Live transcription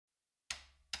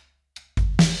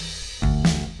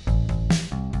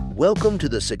Welcome to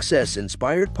the Success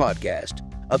Inspired Podcast,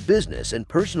 a business and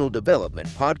personal development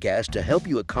podcast to help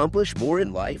you accomplish more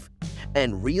in life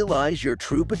and realize your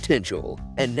true potential.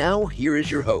 And now, here is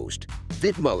your host,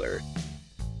 Vit Muller.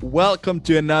 Welcome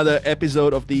to another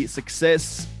episode of the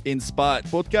Success Inspired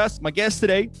Podcast. My guest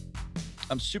today,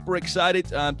 I'm super excited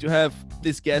to have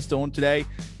this guest on today.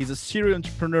 He's a serial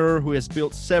entrepreneur who has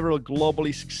built several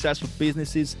globally successful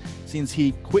businesses since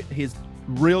he quit his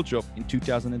real job in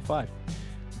 2005.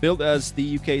 Built as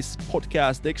the UK's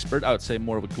podcast expert, I would say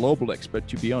more of a global expert,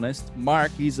 to be honest.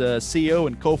 Mark, he's a CEO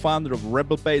and co-founder of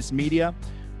Rebel Base Media,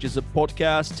 which is a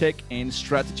podcast, tech, and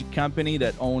strategy company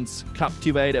that owns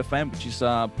Captivate FM, which is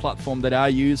a platform that I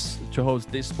use to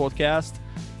host this podcast.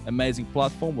 Amazing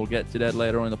platform. We'll get to that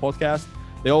later on in the podcast.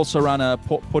 They also run a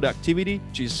Productivity,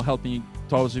 which is helping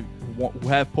those who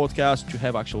have podcasts to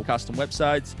have actual custom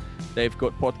websites. They've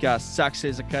got Podcast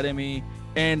Success Academy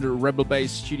and Rebel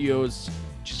Base Studios,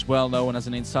 which is well known as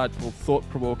an insightful,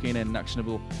 thought-provoking, and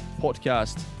actionable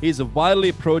podcast. He's a widely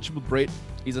approachable Brit.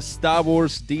 He's a Star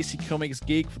Wars, DC Comics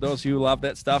geek. For those who love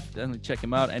that stuff, definitely check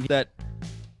him out. And that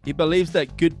he believes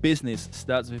that good business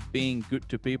starts with being good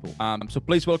to people. So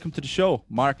please welcome to the show,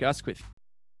 Mark Asquith.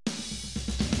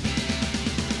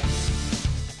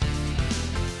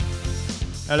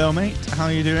 Hello, mate. How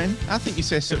are you doing? I think you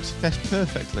say success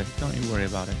perfectly. Don't you worry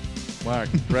about it. Mark,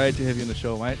 great to have you on the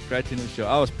show, mate. Great to have you on the show.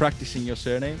 I was practicing your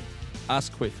surname,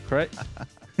 Asquith, correct?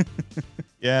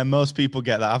 Yeah, most people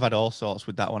get that. I've had all sorts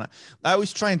with that one. I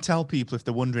always try and tell people if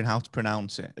they're wondering how to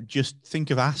pronounce it, just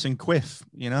think of ass and quiff,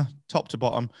 top to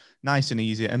bottom, nice and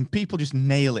easy. And people just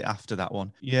nail it after that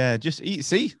one. Yeah, just eat.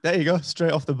 See, there you go,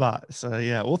 straight off the bat. So,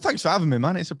 yeah, well, thanks for having me,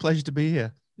 man. It's a pleasure to be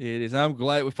here. It is. I'm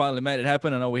glad we finally made it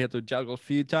happen. I know we had to juggle a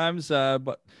few times,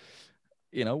 but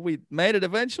we made it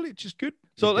eventually, which is good.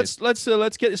 So let's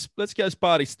get this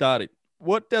party started.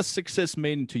 What does success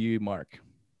mean to you, Mark?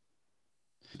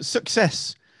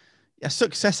 Success. Yeah,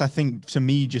 success, I think, to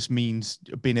me just means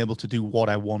being able to do what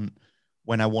I want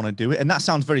when I want to do it. And that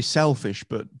sounds very selfish,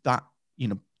 but that,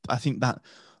 I think that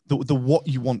the what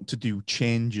you want to do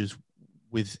changes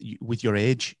with your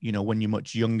age. When you're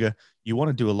much younger, you want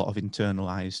to do a lot of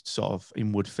internalized, sort of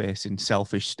inward facing,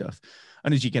 selfish stuff.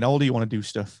 And as you get older, you want to do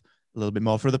stuff a little bit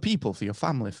more for other people, for your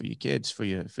family, for your kids, for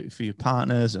your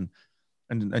partners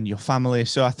and your family.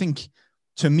 So I think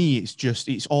to me,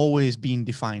 it's always been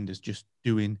defined as just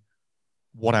doing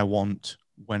what I want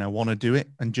when I want to do it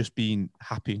and just being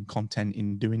happy and content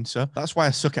in doing so. That's why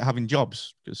I suck at having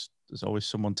jobs, because there's always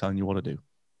someone telling you what to do.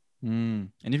 And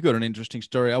you've got an interesting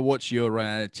story. I watched your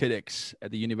TEDx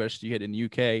at the university you had in the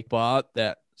UK about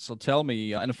that. So tell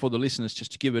me, and for the listeners,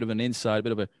 just to give a bit of an insight, a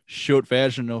bit of a short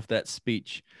version of that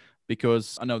speech,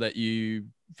 because I know that you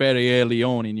very early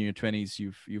on in your 20s,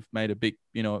 you've made a big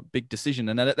decision,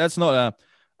 and that's not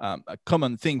a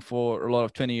common thing for a lot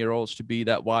of 20-year-olds to be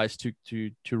that wise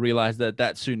to realize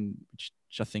that soon, which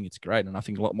I think it's great. And I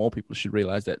think a lot more people should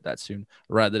realize that soon,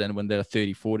 rather than when they're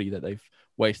 30, 40, that they've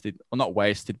not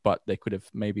wasted, but they could have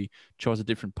maybe chose a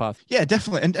different path. Yeah,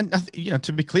 definitely. And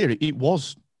to be clear, it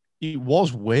was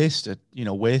wasted,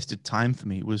 wasted time for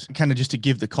me. It was kind of, just to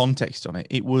give the context on it.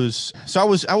 It was, so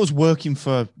I was working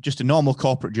for just a normal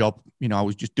corporate job. I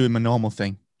was just doing my normal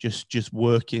thing, just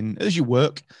working as you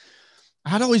work. I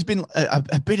had always been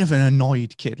a bit of an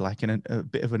annoyed kid, like a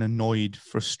bit of an annoyed,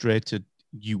 frustrated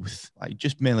youth, like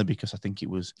just mainly because I think it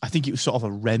was sort of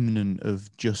a remnant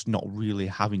of just not really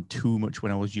having too much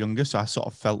when I was younger. So I sort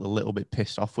of felt a little bit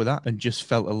pissed off with that and just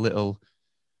felt a little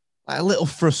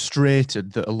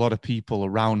frustrated that a lot of people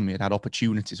around me had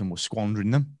opportunities and were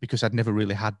squandering them, because I'd never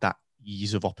really had that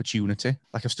ease of opportunity.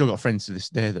 Like, I've still got friends to this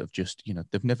day that have just,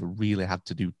 they've never really had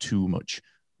to do too much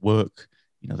work.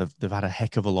 They've had a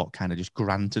heck of a lot kind of just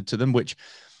granted to them, which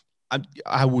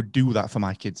I would do that for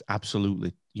my kids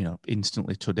absolutely,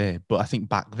 instantly today. But I think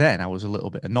back then I was a little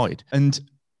bit annoyed. And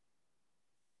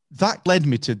that led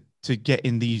me to get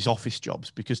in these office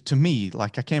jobs, because to me,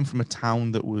 like, I came from a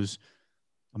town that was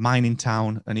a mining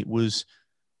town, and it was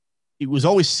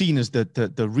always seen as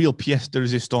the real pièce de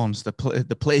résistance,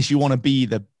 the place you want to be.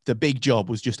 The big job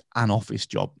was just an office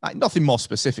job. Like, nothing more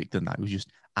specific than that. It was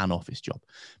just an office job,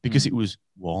 because it was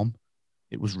warm,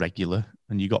 it was regular,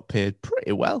 and you got paid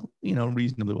pretty well,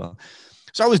 reasonably well.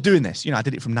 So I was doing this, I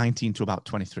did it from 19 to about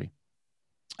 23.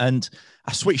 And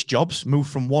I switched jobs, moved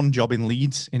from one job in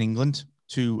Leeds in England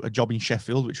to a job in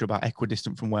Sheffield, which were about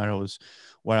equidistant from where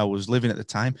I was living at the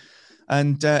time.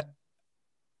 And I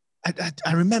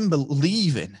remember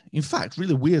leaving. In fact,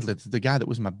 really weirdly, the guy that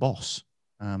was my boss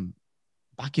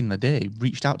back in the day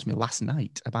reached out to me last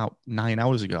night, about 9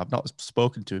 hours ago. I've not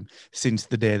spoken to him since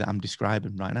the day that I'm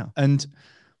describing right now. And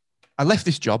I left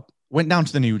this job, went down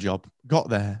to the new job, got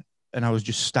there, and I was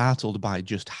just startled by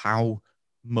just how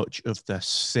much of the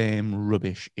same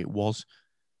rubbish it was.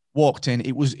 Walked in,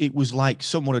 it was like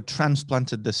someone had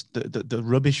transplanted the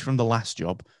rubbish from the last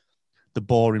job, the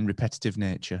boring, repetitive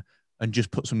nature, and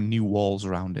just put some new walls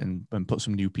around it and put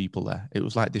some new people there. It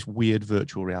was like this weird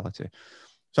virtual reality.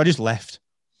 So I just left.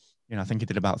 I think I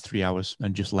did about 3 hours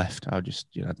and just left.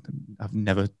 I've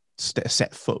never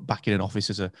set foot back in an office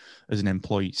as an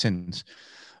employee since.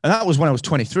 And that was when I was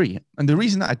 23. And the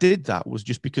reason that I did that was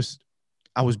just because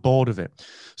I was bored of it.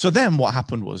 So then what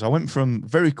happened was I went from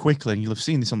very quickly, and you'll have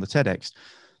seen this on the TEDx,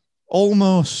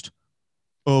 almost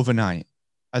overnight,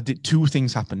 I did two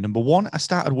things happen. Number one, I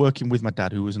started working with my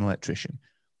dad, who was an electrician.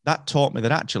 That taught me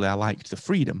that actually I liked the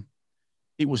freedom.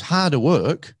 It was harder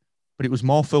work, but it was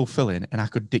more fulfilling, and I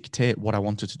could dictate what I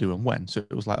wanted to do and when. So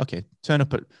it was like, okay,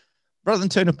 rather than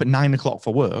turn up at 9 o'clock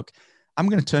for work, I'm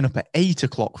going to turn up at 8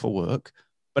 o'clock for work,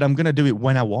 but I'm going to do it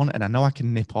when I want. And I know I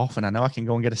can nip off, and I know I can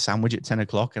go and get a sandwich at 10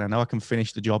 o'clock, and I know I can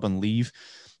finish the job and leave,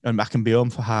 and I can be home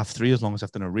for 3:30 as long as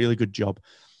I've done a really good job.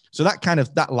 So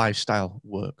that lifestyle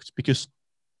worked, because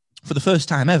for the first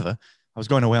time ever, I was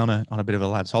going away on a bit of a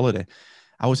lad's holiday.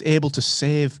 I was able to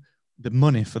save the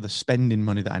money for the spending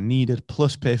money that I needed,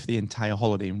 plus pay for the entire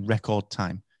holiday in record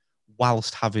time,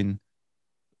 whilst having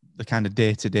the kind of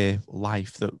day-to-day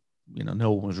life that,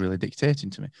 no one was really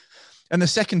dictating to me. And the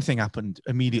second thing happened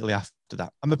immediately after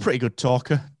that. I'm a pretty good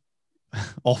talker,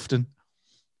 often.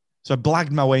 So I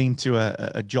blagged my way into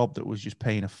a job that was just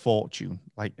paying a fortune.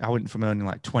 Like, I went from earning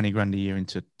like 20 grand a year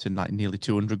to like nearly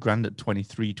 200 grand at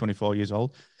 23, 24 years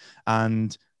old.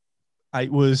 And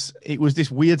it was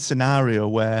this weird scenario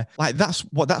where, like, that's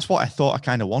what I thought I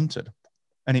kind of wanted.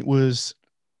 And it was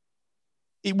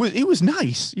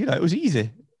nice. It was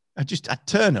easy. I'd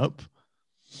turn up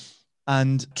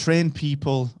and train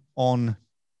people on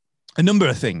a number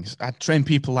of things. I'd train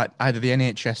people like either the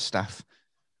NHS staff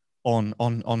on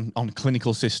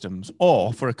clinical systems,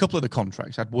 or for a couple of the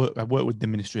contracts, I'd work with the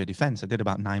Ministry of Defence. I did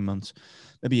about 9 months,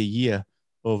 maybe a year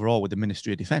overall with the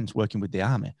Ministry of Defence, working with the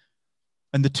Army.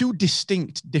 And the two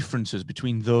distinct differences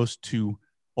between those two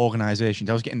organisations,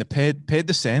 I was getting paid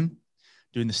the same,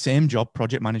 doing the same job: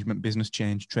 project management, business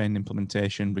change, training,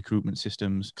 implementation, recruitment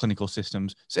systems, clinical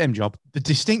systems, same job. The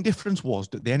distinct difference was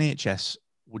that the NHS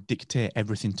would dictate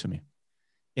everything to me.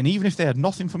 And even if they had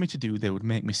nothing for me to do, they would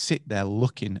make me sit there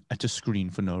looking at a screen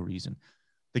for no reason.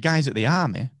 The guys at the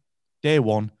Army, day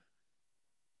one,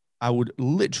 I would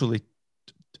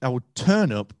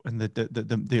turn up, and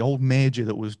the old major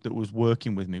that was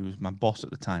working with me, was my boss at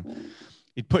the time.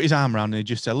 He'd put his arm around and he'd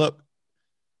just say, "Look,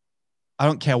 I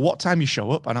don't care what time you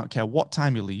show up, I don't care what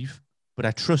time you leave, but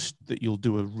I trust that you'll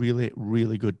do a really,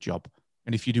 really good job.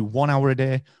 And if you do 1 hour a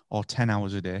day or 10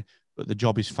 hours a day, but the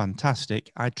job is fantastic,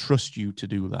 I trust you to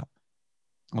do that."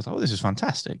 I was like, "Oh, this is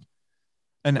fantastic."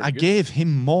 And I gave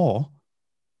him more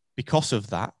because of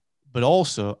that, but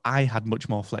also I had much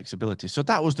more flexibility. So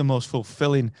that was the most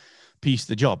fulfilling piece of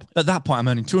the job. At that point, I'm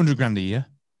earning 200 grand a year.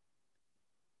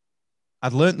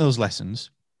 I'd learned those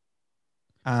lessons.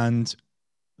 And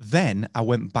then I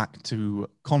went back to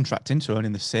contracting, so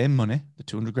earning the same money, the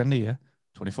 200 grand a year,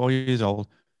 24 years old,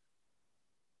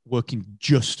 working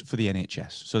just for the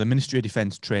NHS. So the Ministry of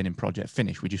Defence training project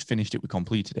finished. We just finished it. We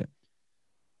completed it.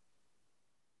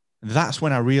 And that's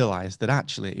when I realized that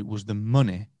actually it was the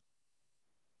money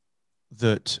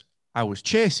that I was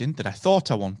chasing, that I thought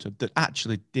I wanted, that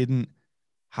actually didn't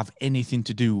have anything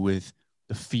to do with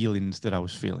the feelings that I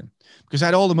was feeling. Because I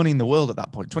had all the money in the world at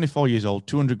that point, 24 years old,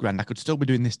 200 grand. I could still be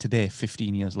doing this today,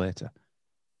 15 years later.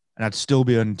 And I'd still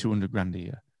be earning 200 grand a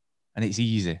year. And it's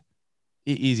easy.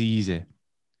 It is easy.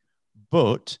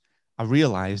 But I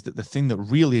realized that the thing that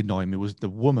really annoyed me was the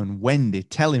woman, Wendy,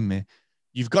 telling me,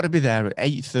 "You've got to be there at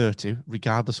 8:30,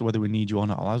 regardless of whether we need you or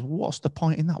not." I was, what's the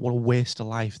point in that? What a waste of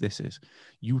life this is.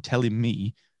 You telling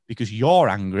me because you're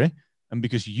angry and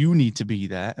because you need to be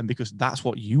there and because that's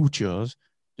what you chose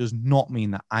does not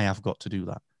mean that I have got to do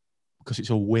that, because it's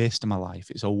a waste of my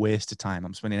life. It's a waste of time.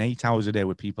 I'm spending 8 hours a day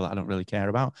with people that I don't really care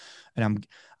about, and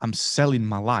I'm selling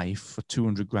my life for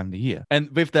 200 grand a year. And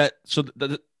with that, so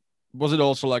was it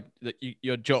also like that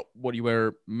your job, what you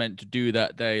were meant to do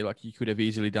that day, like you could have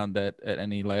easily done that at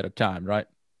any later time, right?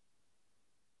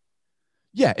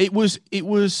 Yeah, it was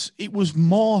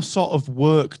more sort of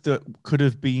work that could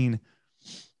have been,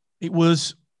 it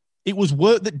was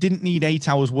work that didn't need 8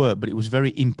 hours work, but it was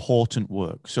very important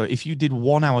work. So if you did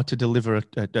 1 hour to deliver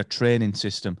a training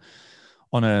system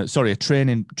a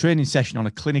training session on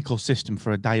a clinical system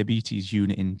for a diabetes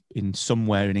unit in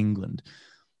somewhere in England,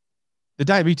 the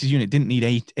diabetes unit didn't need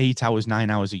 8 hours, 9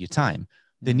 hours of your time,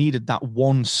 They needed that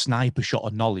one sniper shot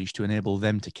of knowledge to enable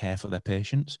them to care for their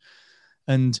patients.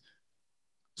 And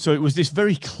so it was this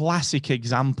very classic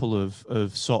example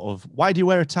of sort of, why do you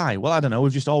wear a tie? Well, I don't know.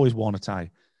 We've just always worn a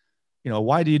tie. You know,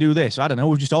 why do you do this? I don't know.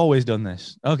 We've just always done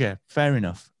this. Okay, fair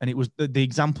enough. And it was the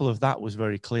example of that was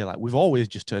very clear. Like, we've always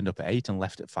just turned up at 8 and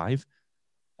left at 5.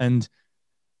 And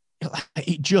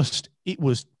it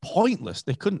was pointless.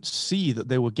 They couldn't see that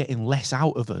they were getting less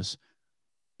out of us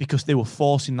because they were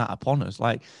forcing that upon us.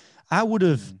 Like, I would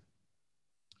have,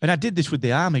 and I did this with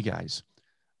the army guys.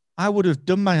 I would have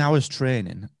done my hours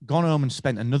training, gone home and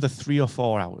spent another 3 or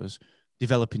 4 hours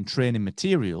developing training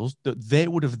materials that they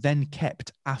would have then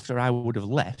kept after I would have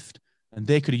left, and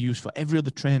they could have used for every other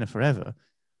trainer forever.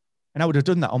 And I would have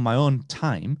done that on my own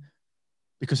time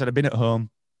because I'd have been at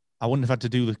home. I wouldn't have had to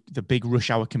do the big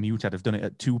rush hour commute. I'd have done it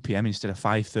at 2 p.m. instead of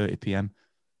 5:30 p.m.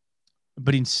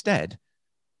 But instead,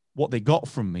 what they got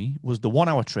from me was the 1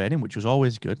 hour training, which was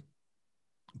always good.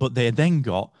 But they then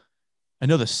got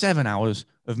another 7 hours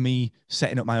of me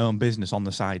setting up my own business on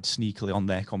the side, sneakily on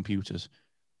their computers,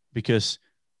 because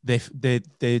the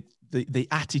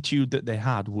attitude that they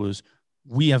had was,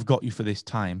 we have got you for this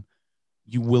time.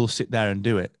 You will sit there and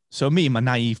do it. So me, my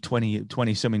naive 20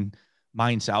 something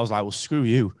mindset, I was like, well, screw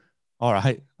you. All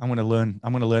right, I'm going to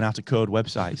learn how to code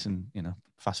websites, and, you know,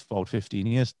 fast forward 15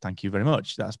 years. Thank you very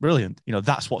much. That's brilliant. You know,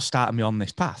 that's what started me on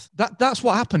this path. That's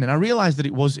what happened. And I realized that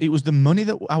it was the money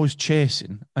that I was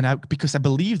chasing. And because I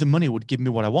believed the money would give me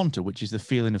what I wanted, which is the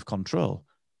feeling of control.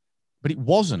 But it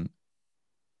wasn't.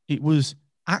 It was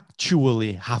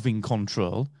actually having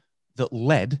control that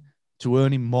led to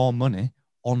earning more money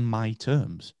on my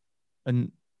terms.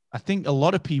 And I think a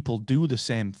lot of people do the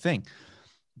same thing.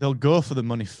 They'll go for the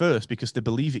money first because they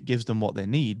believe it gives them what they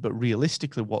need, but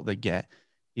realistically what they get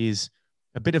is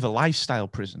a bit of a lifestyle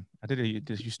prison. I used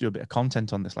to do a bit of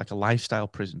content on this, like a lifestyle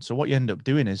prison. So what you end up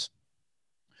doing is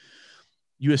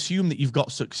you assume that you've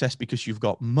got success because you've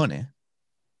got money,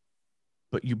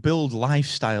 but you build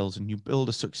lifestyles and you build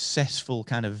a successful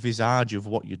kind of visage of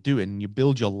what you're doing. You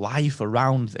build your life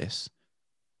around this.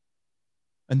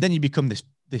 And then you become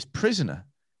this prisoner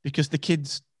because the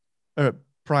kids are at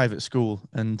private school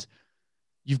and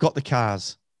you've got the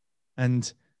cars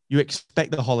and you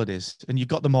expect the holidays and you've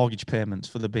got the mortgage payments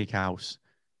for the big house.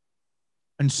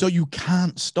 And so you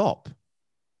can't stop.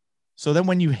 So then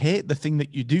when you hate the thing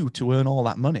that you do to earn all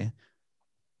that money,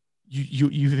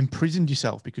 you've imprisoned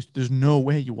yourself because there's no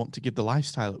way you want to give the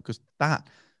lifestyle up because that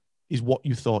is what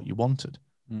you thought you wanted.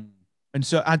 Mm. And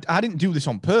so I didn't do this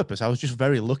on purpose. I was just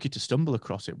very lucky to stumble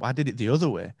across it. But I did it the other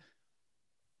way.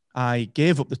 I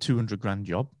gave up the 200 grand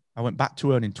job. I went back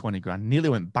to earning 20 grand, nearly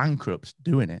went bankrupt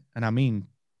doing it. And I mean,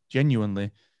 genuinely,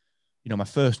 you know, my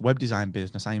first web design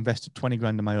business, I invested 20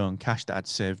 grand in my own cash that I'd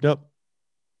saved up,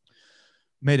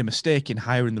 made a mistake in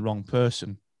hiring the wrong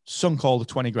person, sunk all the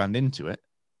 20 grand into it.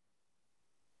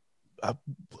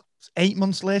 8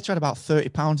 months later, I had about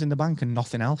 £30 in the bank and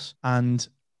nothing else. And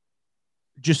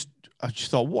I just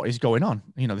thought, what is going on?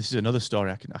 You know, this is another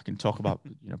story I can talk about,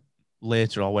 you know,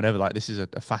 later or whatever. Like, this is a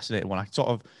fascinating one.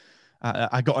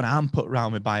 I got an arm put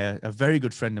around me by a very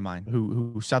good friend of mine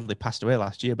who sadly passed away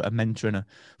last year, but a mentor and a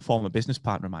former business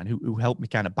partner of mine who helped me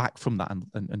kind of back from that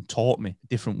and taught me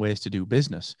different ways to do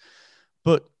business.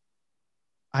 But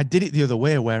I did it the other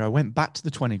way, where I went back to the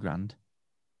 20 grand,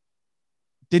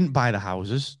 didn't buy the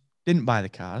houses, didn't buy the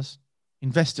cars,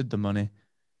 invested the money,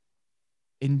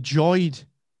 enjoyed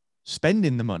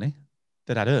spending the money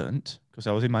that I'd earned because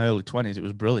I was in my early 20s. It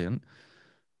was brilliant.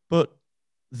 But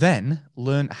then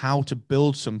learned how to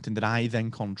build something that I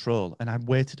then control. And I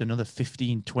waited another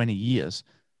 15, 20 years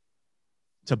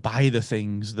to buy the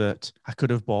things that I could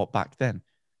have bought back then,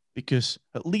 because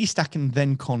at least I can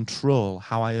then control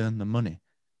how I earn the money.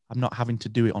 I'm not having to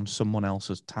do it on someone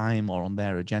else's time or on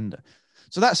their agenda.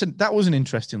 So that was an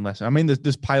interesting lesson. I mean,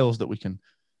 there's piles that we can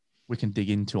dig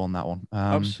into on that one.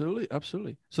 Absolutely.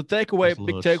 So big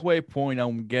takeaway point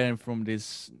I'm getting from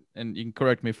this, and you can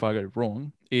correct me if I get it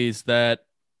wrong, is that,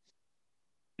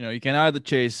 you know, you can either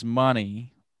chase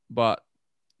money, but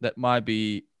that might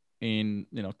be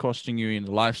costing you in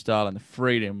the lifestyle and the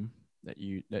freedom that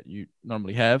you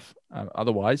normally have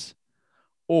otherwise,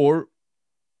 or you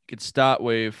could start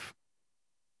with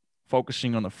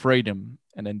focusing on the freedom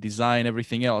and then design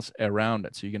everything else around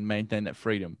it so you can maintain that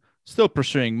freedom, still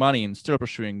pursuing money and still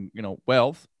pursuing,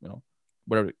 wealth,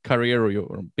 whatever, career or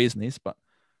your business, but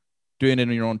doing it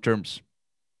in your own terms.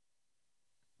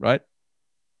 Right?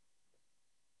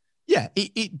 Yeah,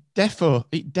 it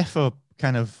defo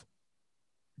kind of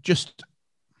just,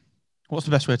 what's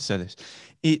the best way to say this?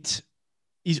 It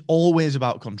is always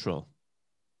about control,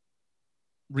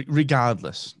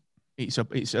 regardless.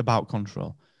 It's about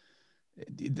control.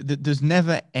 There's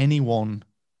never anyone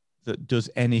that does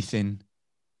anything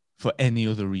for any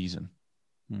other reason.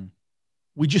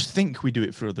 We just think we do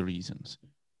it for other reasons.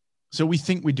 So we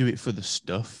think we do it for the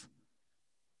stuff,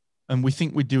 and we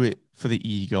think we do it for the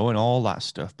ego and all that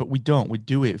stuff, but we don't. We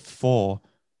do it for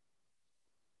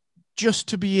just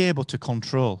to be able to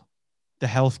control the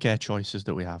healthcare choices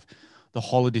that we have, the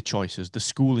holiday choices, the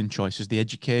schooling choices, the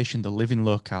education, the living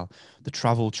locale, the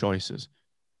travel choices.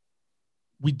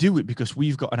 We do it because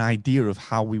we've got an idea of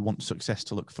how we want success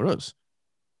to look for us.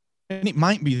 And it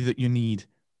might be that you need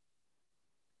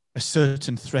a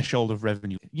certain threshold of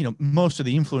revenue. You know, most of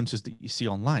the influencers that you see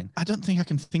online, I don't think I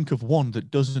can think of one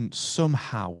that doesn't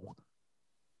somehow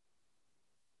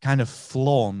kind of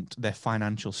flaunt their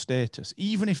financial status,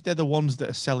 even if they're the ones that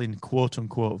are selling quote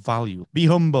unquote value. Be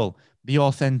humble, be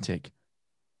authentic.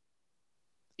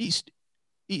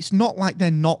 It's not like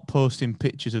they're not posting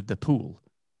pictures of the pool.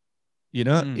 You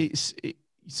know,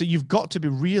 so you've got to be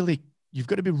really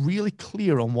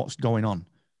clear on what's going on,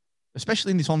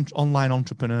 especially in this online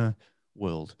entrepreneur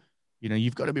world. You know,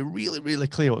 you've got to be really, really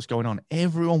clear what's going on.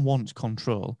 Everyone wants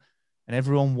control, and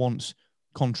everyone wants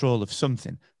control of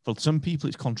something. For some people,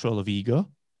 it's control of ego.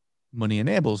 Money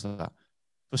enables that.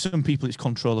 For some people, it's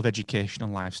control of education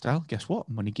and lifestyle. Guess what?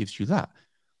 Money gives you that.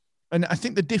 And I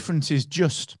think the difference is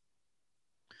just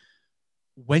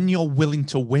when you're willing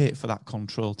to wait for that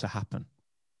control to happen.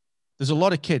 There's a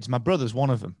lot of kids. My brother's one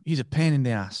of them. He's a pain in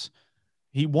the ass.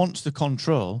 He wants the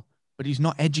control, but he's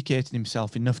not educated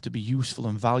himself enough to be useful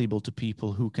and valuable to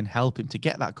people who can help him to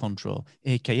get that control,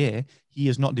 aka he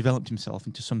has not developed himself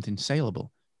into something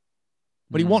saleable.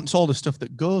 But he wants all the stuff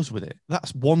that goes with it.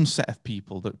 That's one set of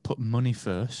people that put money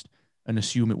first and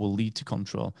assume it will lead to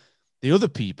control. The other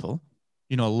people,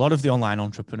 you know, a lot of the online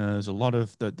entrepreneurs, a lot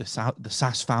of the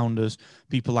SaaS founders,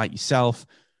 people like yourself,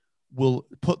 will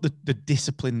put the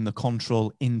discipline and the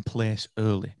control in place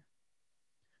early.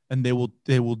 And they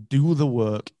will do the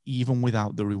work even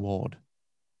without the reward.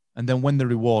 And then when the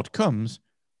reward comes,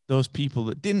 those people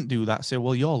that didn't do that say,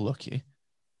 well, you're lucky.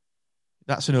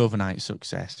 That's an overnight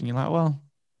success. And you're like, well,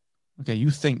 okay,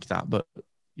 you think that, but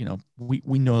you know,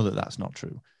 we know that that's not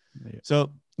true. Yeah.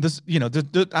 So there's, you know,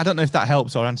 I don't know if that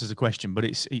helps or answers the question, but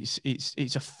it's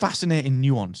a fascinating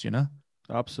nuance, you know?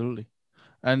 Absolutely.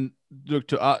 And look,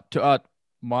 to add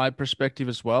my perspective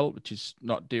as well, which is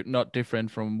not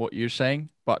different from what you're saying,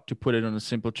 but to put it in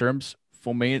simple terms,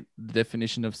 for me, the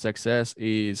definition of success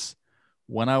is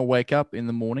when I wake up in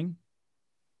the morning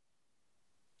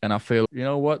and I feel, you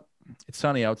know what, it's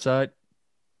sunny outside,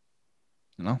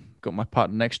 you know, got my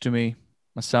partner next to me,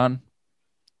 my son.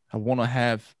 I want to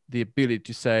have the ability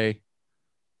to say,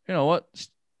 you know what,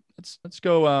 let's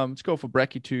go for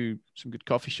brekkie to some good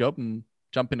coffee shop and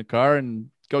jump in the car and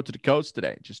go to the coast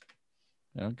today. Just,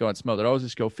 you know, go and smell the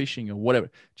roses, go fishing or whatever.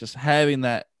 Just having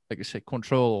that, like I said,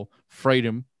 control or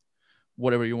freedom,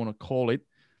 whatever you want to call it,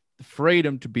 the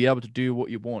freedom to be able to do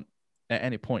what you want at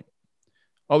any point.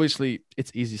 Obviously,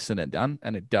 it's easier said than done,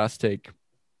 and it does take,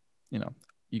 you know,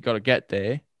 you got to get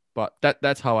there. But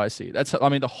that's how I see it. I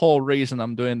mean, the whole reason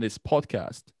I'm doing this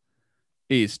podcast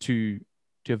is to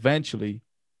eventually,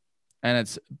 and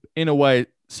it's in a way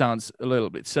sounds a little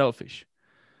bit selfish,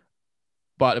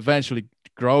 but eventually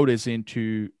grow this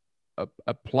into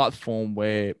a platform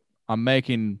where I'm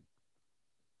making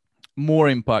more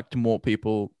impact to more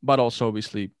people, but also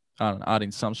obviously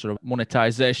adding some sort of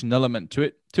monetization element to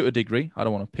it to a degree. I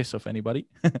don't want to piss off anybody.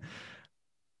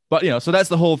 But, you know, so that's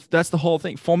the whole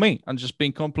thing for me. I'm just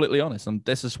being completely honest. And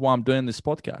this is why I'm doing this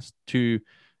podcast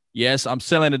yes, I'm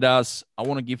selling it as I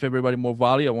want to give everybody more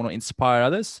value. I want to inspire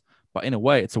others, but in a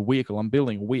way it's a vehicle. I'm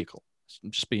building a vehicle.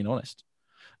 I'm just being honest.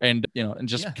 And, you know, and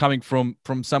just coming from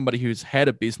somebody who's had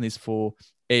a business for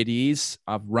 8 years,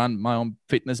 I've run my own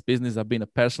fitness business. I've been a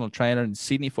personal trainer in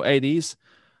Sydney for 8 years,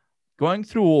 going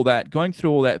through all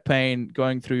that pain,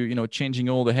 going through, you know, changing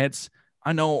all the heads.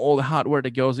 I know all the hard work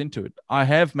that goes into it. I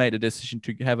have made a decision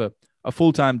to have a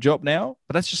full-time job now,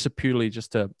 but that's just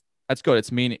that's got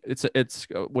its meaning. It's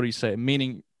what do you say?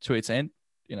 Meaning to its end,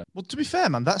 you know. Well, to be fair,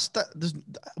 man,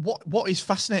 what is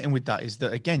fascinating with that is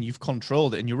that, again, you've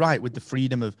controlled it, and you're right with the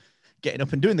freedom of getting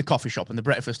up and doing the coffee shop and the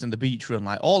breakfast and the beach run,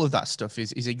 like all of that stuff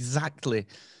is exactly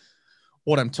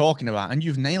what I'm talking about, and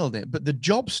you've nailed it. But the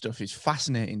job stuff is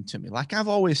fascinating to me. Like I've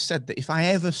always said that if I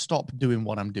ever stop doing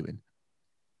what I'm doing,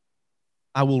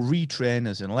 I will retrain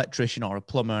as an electrician or a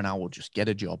plumber, and I will just get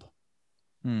a job.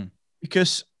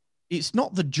 Because it's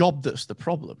not the job that's the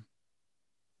problem.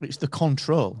 It's the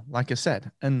control, like I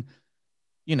said. And,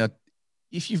 you know,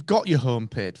 if you've got your home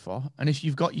paid for, and if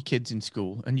you've got your kids in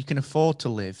school and you can afford to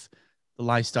live the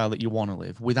lifestyle that you want to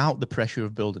live without the pressure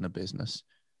of building a business,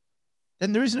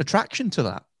 then there is an attraction to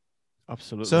that.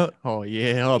 Absolutely. So, oh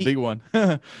yeah, oh, big one.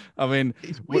 I mean,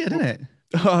 it's weird, isn't it?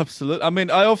 absolutely. I mean,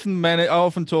 I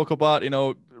often talk about,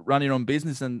 run your own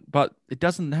business, but it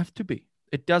doesn't have to be.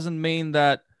 It doesn't mean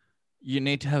that you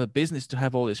need to have a business to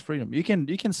have all this freedom. You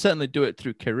can certainly do it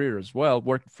through career as well,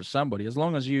 working for somebody, as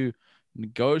long as you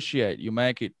negotiate, you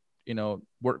make it,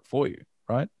 work for you,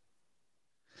 right?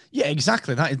 Yeah,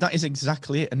 exactly. That is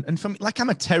exactly it. And for me, like, I'm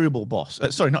a terrible boss.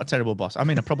 Sorry, not a terrible boss. I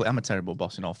mean, I probably am a terrible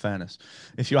boss, in all fairness,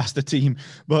 if you ask the team.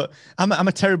 But I'm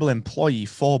a terrible employee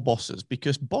for bosses,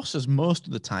 because bosses most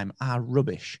of the time are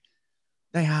rubbish.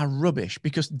 They are rubbish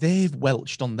because they've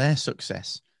welched on their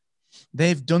success.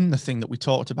 They've done the thing that we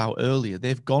talked about earlier.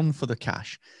 They've gone for the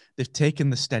cash. They've taken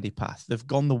the steady path. They've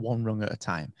gone the one rung at a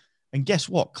time. And guess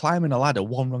what? Climbing a ladder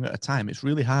one rung at a time, it's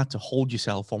really hard to hold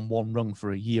yourself on one rung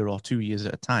for a year or 2 years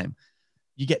at a time.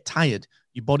 You get tired,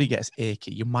 your body gets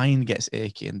achy, your mind gets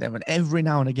achy, and then every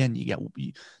now and again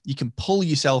you can pull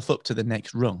yourself up to the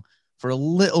next rung for a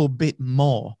little bit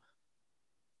more.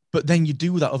 But then you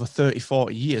do that over 30,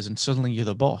 40 years, and suddenly you're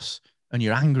the boss, and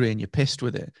you're angry and you're pissed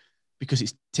with it because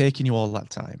it's taking you all that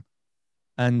time.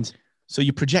 And so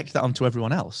you project that onto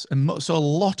everyone else. And so a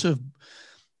lot of,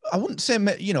 I wouldn't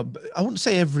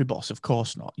say every boss, of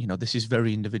course not. This is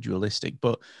very individualistic,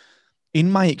 but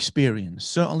in my experience,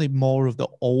 certainly more of the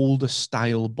older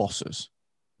style bosses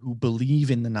who believe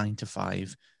in the 9 to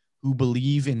 5, who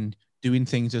believe in doing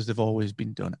things as they've always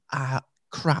been done, are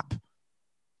crap.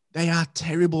 They are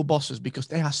terrible bosses because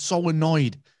they are so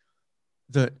annoyed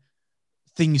that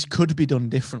things could be done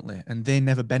differently and they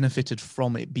never benefited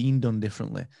from it being done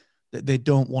differently, that they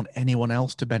don't want anyone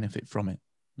else to benefit from it.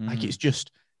 Like,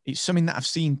 it's something that I've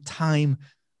seen time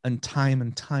and time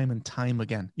and time and time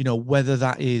again. Whether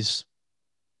that is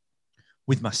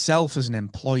with myself as an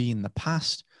employee in the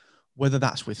past, whether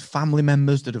that's with family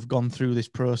members that have gone through this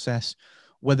process,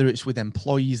 whether it's with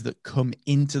employees that come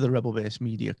into the Rebel Base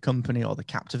Media company or the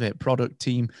Captivate product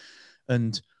team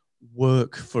and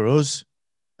work for us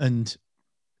and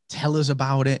tell us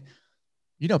about it.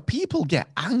 People get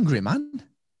angry, man.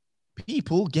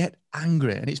 People get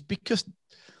angry. And it's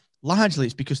largely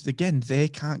because, again, they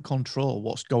can't control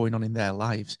what's going on in their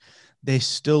lives. They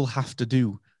still have to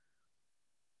do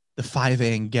the 5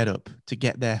 a.m. get up to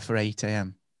get there for 8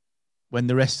 a.m. when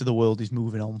the rest of the world is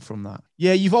moving on from that.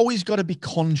 Yeah, you've always got to be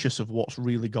conscious of what's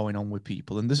really going on with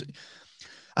people. And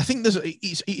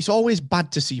it's always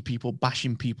bad to see people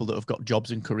bashing people that have got jobs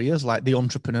and careers, like the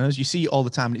entrepreneurs. You see it all the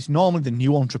time. And it's normally the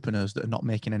new entrepreneurs that are not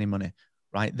making any money,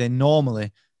 right? They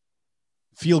normally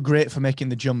feel great for making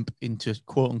the jump into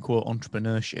quote unquote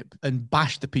entrepreneurship and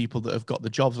bash the people that have got the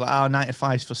jobs, like, 9 to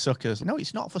 5's for suckers. No,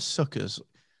 it's not for suckers.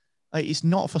 It's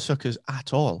not for suckers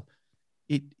at all.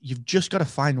 You've just got to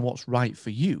find what's right for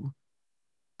you.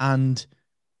 And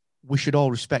we should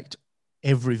all respect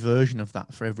every version of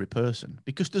that for every person,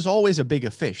 because there's always a bigger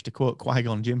fish, to quote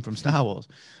Qui-Gon Jinn from Star Wars.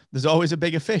 There's always a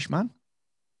bigger fish, man.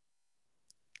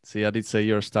 See, I did say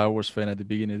you're a Star Wars fan at the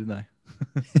beginning, didn't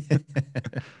I?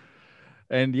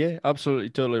 And yeah, absolutely,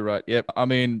 totally right. Yep. I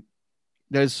mean,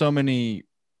 there's so many,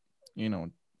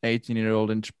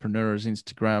 18-year-old entrepreneurs,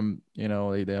 Instagram,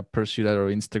 they pursue that or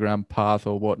Instagram path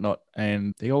or whatnot,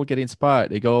 and they all get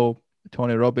inspired. They go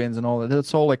Tony Robbins and all that.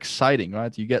 That's all exciting,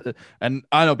 right? You get and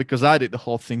I know because I did the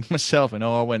whole thing myself.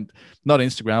 I went, not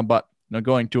Instagram, but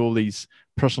going to all these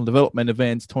personal development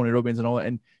events, Tony Robbins and all that.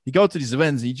 And you go to these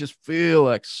events and you just feel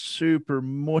like super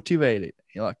motivated.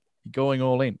 You're going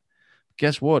all in.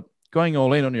 Guess what? Going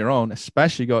all in on your own,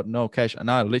 especially got no cash.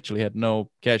 And I literally had no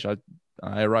cash. I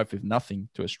arrived with nothing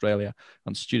to Australia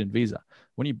on student visa.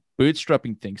 When you're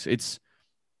bootstrapping things, it's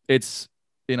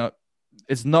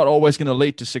not always going to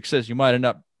lead to success. You might end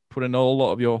up putting a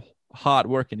lot of your hard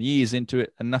work and years into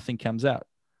it and nothing comes out.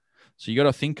 So you got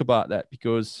to think about that,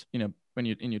 because, when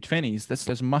you're in your 20s,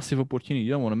 there's a massive opportunity.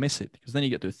 You don't want to miss it, because then you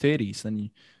get to 30s, then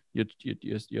your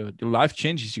life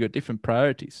changes. You got different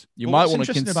priorities. You might want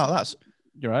to consider about that.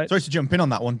 You're right. Sorry to jump in on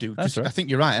that one, dude. Right. I think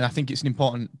you're right. And I think it's an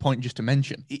important point just to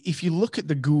mention. If you look at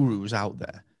the gurus out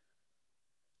there,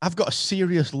 I've got a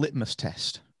serious litmus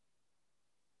test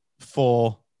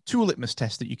for 2 litmus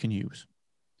tests that you can use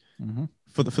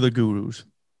for the gurus.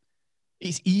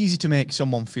 It's easy to make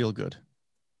someone feel good.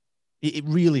 It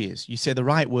really is. You say the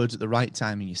right words at the right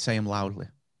time and you say them loudly.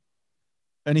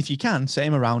 And if you can, say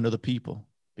them around other people,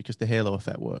 because the halo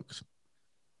effect works.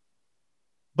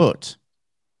 But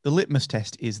the litmus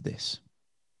test is this.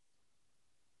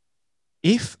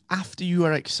 If after you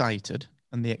are excited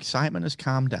and the excitement has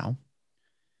calmed down,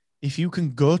 if you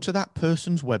can go to that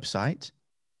person's website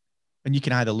And you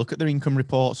can either look at their income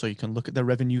reports or you can look at their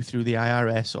revenue through the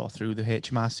IRS or through the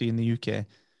HMRC in the UK.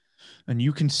 And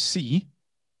you can see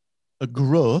a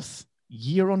growth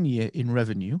year on year in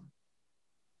revenue.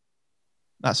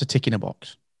 That's a tick in a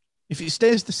box. If it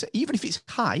stays the same, even if it's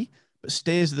high, but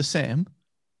stays the same,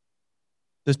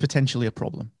 there's potentially a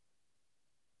problem.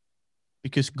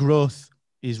 Because growth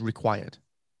is required.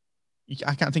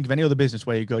 I can't think of any other business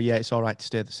where you go, yeah, it's all right to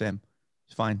stay the same.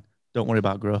 It's fine. Don't worry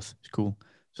about growth. It's cool.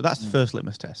 So that's the first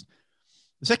litmus test.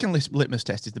 The second litmus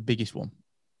test is the biggest one.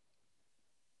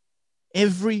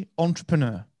 Every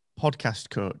entrepreneur, podcast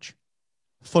coach,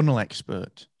 funnel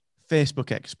expert,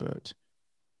 Facebook expert,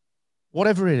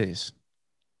 whatever it is,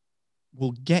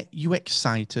 will get you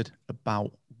excited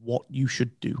about what you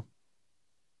should do.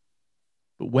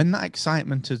 But when that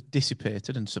excitement has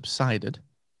dissipated and subsided,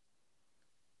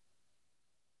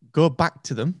 go back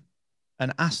to them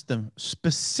and ask them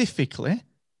specifically,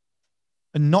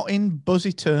 and not in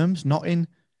buzzy terms, not in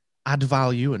add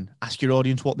value and ask your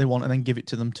audience what they want and then give it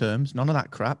to them terms. None of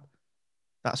that crap.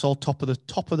 That's all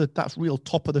that's real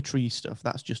top of the tree stuff.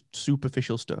 That's just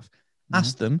superficial stuff. Mm-hmm.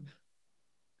 Ask them,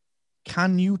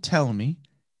 can you tell me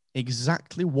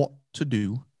exactly what to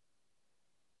do?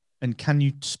 And can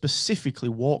you specifically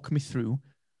walk me through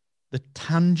the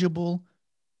tangible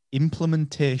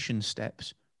implementation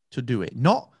steps to do it?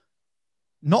 Not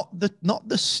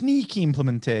the sneaky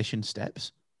implementation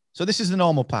steps. So this is the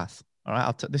normal path. All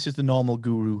right. This is the normal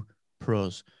guru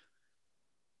pros.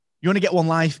 You only get one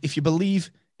life. If you believe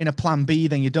in a plan B,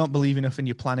 then you don't believe enough in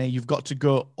your plan A. You've got to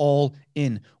go all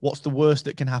in. What's the worst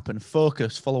that can happen?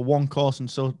 Focus, follow one course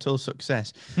until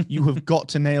success. You have got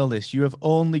to nail this. You have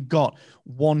only got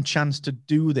one chance to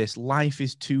do this. Life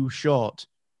is too short.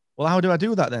 Well, how do I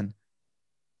do that then?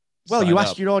 Well, you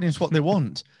ask your audience what they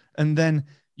want, and then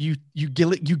you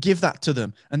give that to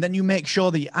them, and then you make sure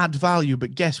that you add value.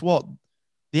 But guess what?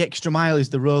 The extra mile is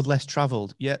the road less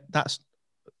traveled. Yeah, that's,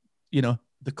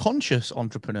 the conscious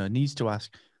entrepreneur needs to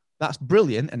ask, that's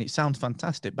brilliant and it sounds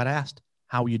fantastic, but I asked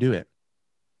how you do it.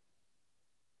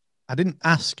 I didn't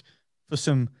ask for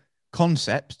some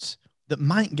concepts that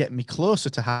might get me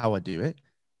closer to how I do it.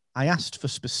 I asked for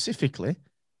specifically,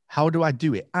 how do I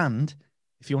do it? And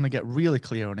if you want to get really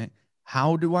clear on it,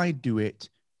 how do I do it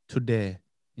today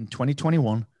in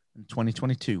 2021 and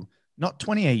 2022? Not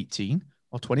 2018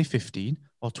 or 2015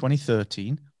 or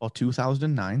 2013 or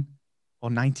 2009 or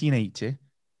 1980.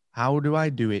 How do I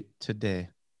do it today?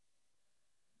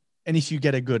 And if you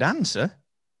get a good answer,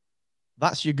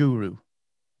 that's your guru.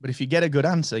 But if you get a good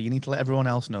answer, you need to let everyone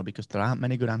else know, because there aren't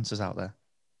many good answers out there.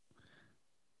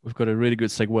 We've got a really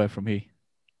good segue from here.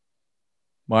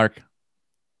 Mark,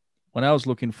 when I was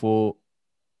looking for,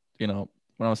 when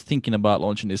I was thinking about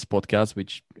launching this podcast,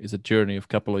 which is a journey of a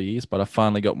couple of years, but I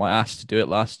finally got my ass to do it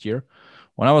last year.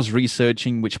 When I was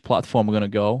researching which platform I'm going to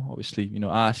go, obviously,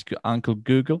 ask Uncle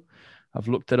Google. I've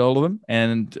looked at all of them,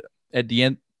 and at the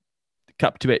end,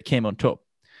 Captivate came on top.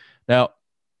 Now,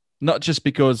 not just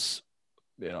because,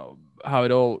 how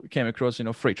it all came across,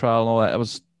 free trial and all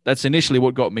that. That's initially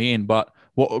what got me in, but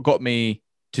what got me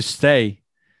to stay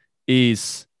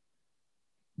is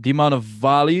the amount of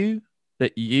value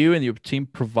that you and your team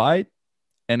provide.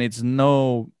 And it's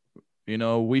no,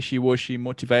 wishy-washy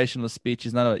motivational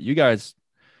speeches, none of that. You guys,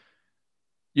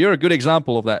 you're a good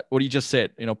example of that. What you just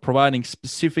said, providing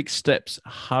specific steps,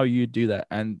 how you do that.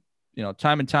 And,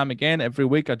 time and time again, every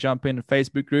week I jump in a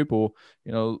Facebook group or,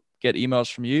 get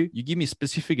emails from you. You give me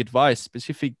specific advice,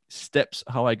 specific steps,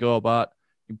 how I go about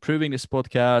improving this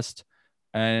podcast.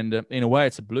 And in a way,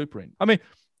 it's a blueprint. I mean,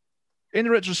 in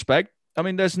retrospect,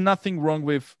 there's nothing wrong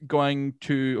with going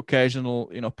to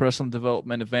occasional, personal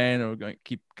development event or I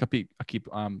keep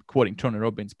quoting Tony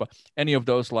Robbins, but any of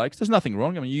those likes, there's nothing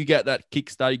wrong. You get that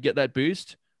kickstart, you get that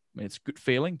boost. It's a good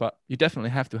feeling, but you definitely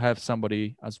have to have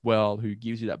somebody as well who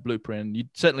gives you that blueprint. You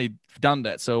certainly done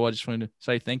that. So I just wanted to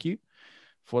say thank you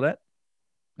for that.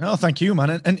 No, thank you,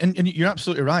 man. And you're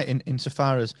absolutely right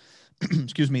insofar as,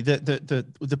 excuse me,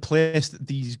 the place that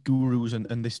these gurus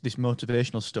and this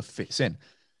motivational stuff fits in.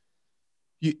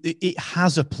 It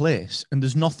has a place and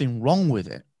there's nothing wrong with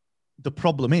it. The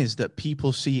problem is that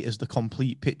people see it as the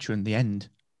complete picture and the end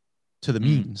to the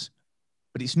means,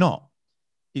 but it's not.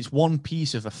 It's one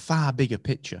piece of a far bigger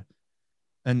picture,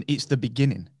 and it's the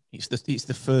beginning. It's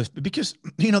the first, because,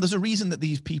 there's a reason that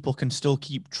these people can still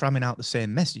keep tramming out the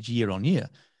same message year on year.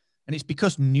 And it's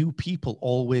because new people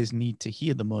always need to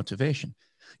hear the motivation.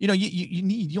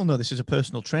 You'll know this as a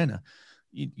personal trainer.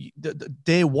 The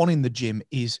day one in the gym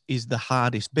is the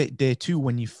hardest bit. Day two,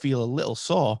 when you feel a little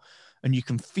sore and you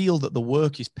can feel that the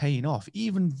work is paying off,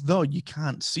 even though you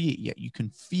can't see it yet, you can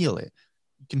feel it.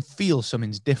 You can feel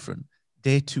something's different.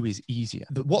 day two is easier.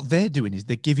 What they're doing is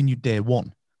they're giving you day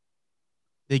one.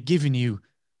 They're giving you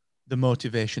the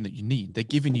motivation that you need. They're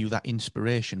giving you that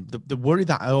inspiration. The worry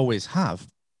that I always have,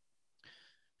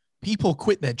 people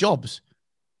quit their jobs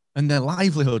and their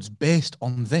livelihoods based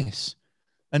on this.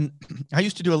 And I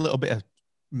used to do a little bit of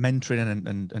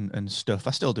mentoring and stuff.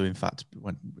 I still do, in fact,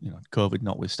 when, you know, COVID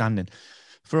notwithstanding,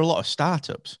 for a lot of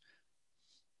startups.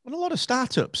 And a lot of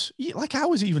startups, like I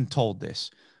was even told this.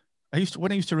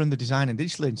 When I used to run the design and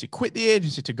digital agency, quit the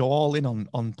agency to go all in on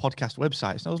podcast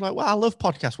websites. And I was like, well, I love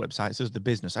podcast websites as the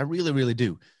business. I really, really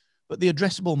do. But the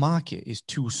addressable market is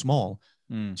too small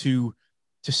to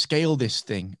scale this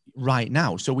thing right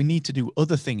now. So we need to do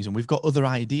other things, and we've got other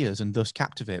ideas, and thus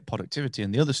captivate productivity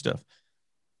and the other stuff.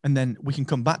 And then we can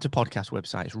come back to podcast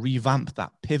websites, revamp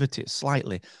that, pivot it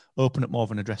slightly, open up more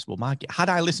of an addressable market. Had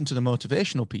I listened to the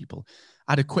motivational people,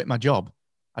 I'd have quit my job.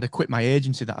 I'd have quit my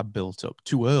agency that I built up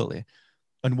too early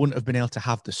and wouldn't have been able to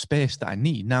have the space that I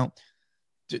need. Now,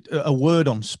 a word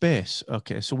on space.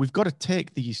 Okay, so we've got to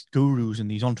take these gurus and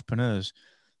these entrepreneurs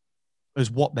as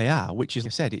what they are, which is, I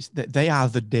said, it's that they are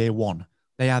the day one.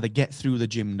 They are the get through the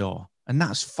gym door. And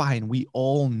that's fine. We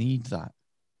all need that.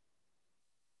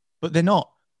 But they're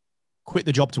not quit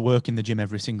the job to work in the gym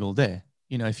every single day.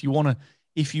 You know,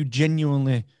 if you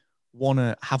genuinely want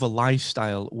to have a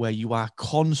lifestyle where you are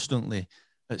constantly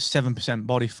at 7%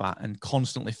 body fat and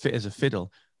constantly fit as a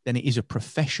fiddle, then it is a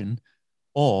profession,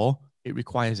 or it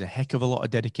requires a heck of a lot of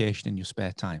dedication in your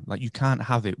spare time. Like, you can't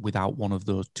have it without one of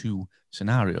those two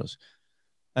scenarios.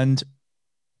 And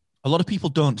a lot of people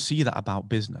don't see that about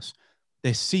business.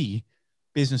 They see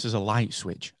business as a light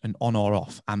switch, an on or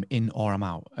off. I'm in or I'm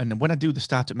out. And when I do the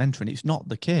startup mentoring, it's not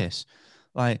the case.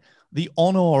 Like, the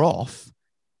on or off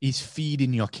is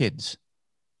feeding your kids,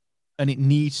 and it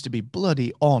needs to be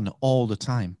bloody on all the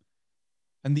time.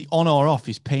 And the on or off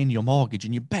is paying your mortgage,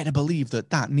 and you better believe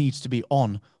that needs to be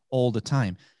on all the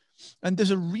time. And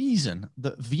there's a reason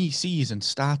that VCs and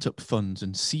startup funds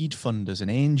and seed funders and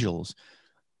angels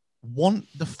want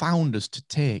the founders to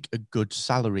take a good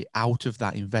salary out of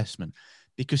that investment.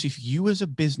 Because if you as a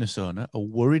business owner are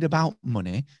worried about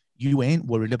money, you ain't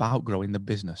worried about growing the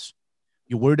business.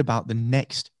 You're worried about the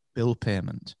next bill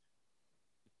payment.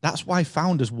 That's why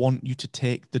founders want you to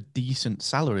take the decent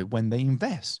salary when they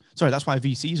invest. Sorry, that's why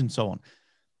VCs and so on.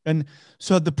 And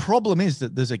so the problem is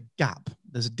that there's a gap.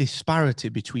 There's a disparity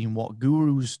between what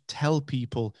gurus tell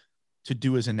people to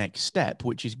do as a next step,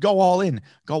 which is go all in,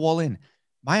 go all in.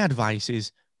 My advice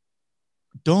is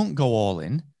don't go all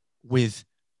in with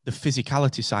the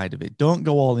physicality side of it. Don't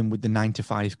go all in with the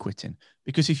 9-to-5 quitting,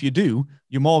 because if you do,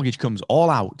 your mortgage comes all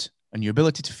out and your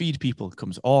ability to feed people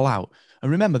comes all out.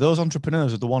 And remember, those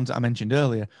entrepreneurs are the ones that I mentioned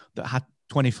earlier that had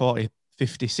 20, 40,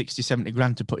 50, 60, 70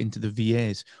 grand to put into the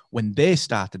VAs. When they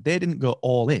started, they didn't go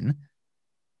all in.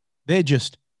 They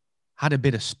just had a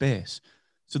bit of space.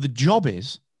 So the job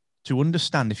is to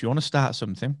understand, if you want to start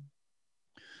something,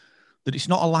 that it's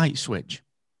not a light switch.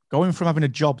 Going from having a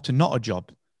job to not a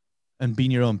job and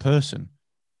being your own person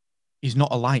is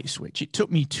not a light switch. It took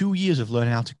me 2 years of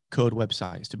learning how to code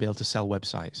websites to be able to sell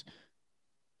websites.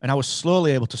 And I was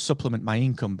slowly able to supplement my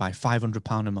income by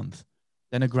 £500 a month,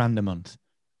 then £1,000 a month,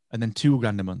 and then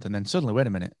 £2,000 a month. And then suddenly, wait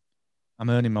a minute, I'm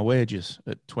earning my wages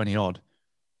at 20 odd.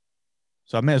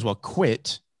 So I may as well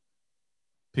quit,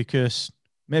 because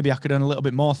maybe I could earn a little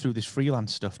bit more through this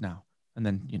freelance stuff now. And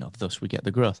then, you know, thus we get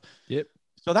the growth. Yep.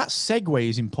 So that segue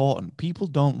is important. People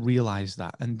don't realize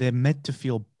that, and they're meant to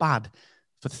feel bad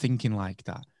for thinking like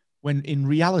that. When in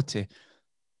reality,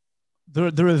 there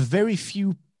are very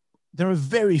few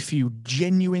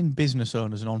genuine business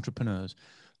owners and entrepreneurs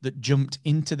that jumped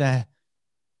into their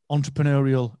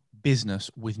entrepreneurial business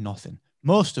with nothing.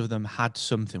 Most of them had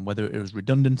something, whether it was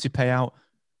redundancy payout,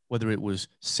 whether it was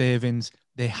savings.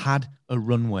 They had a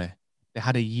runway. They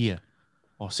had a year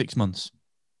or 6 months.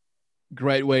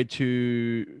 Great way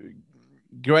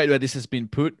this has been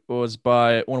put was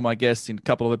by one of my guests in a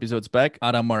couple of episodes back,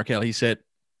 Adam Markel. He said,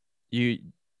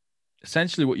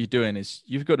 essentially what you're doing is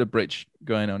you've got a bridge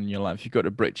going on in your life. You've got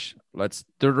a bridge. That's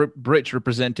the bridge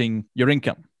representing your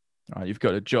income. All right, you've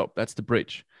got a job. That's the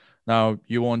bridge. Now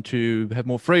you want to have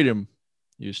more freedom.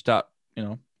 You start,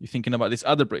 you're thinking about this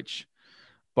other bridge,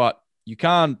 but you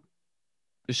can't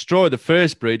destroy the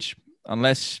first bridge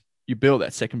unless you build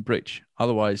that second bridge.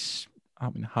 Otherwise,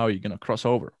 how are you going to cross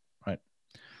over, right?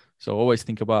 So always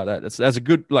think about that. That's a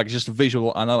good, just a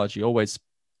visual analogy. Always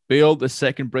build the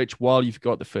second bridge while you've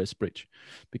got the first bridge.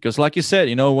 Because like you said,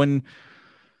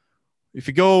 if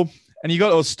you go and you got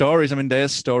those stories,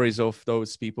 there's stories of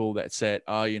those people that said,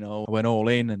 I went all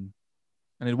in and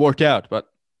it worked out. But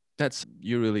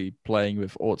you're really playing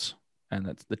with odds. And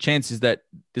that's the chances that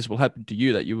this will happen to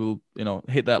you, that you will,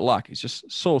 hit that luck, is just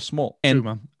so small. True,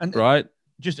 man. And right.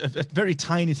 Just a very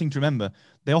tiny thing to remember.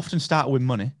 They often start with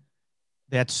money.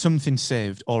 They had something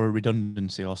saved or a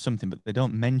redundancy or something, but they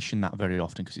don't mention that very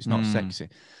often because it's not sexy.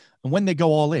 And when they go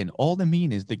all in, all they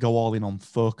mean is they go all in on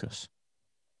focus.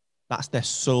 That's their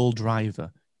sole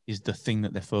driver, is the thing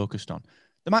that they're focused on.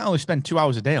 They might only spend 2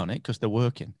 hours a day on it because they're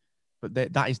working, but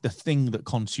that is the thing that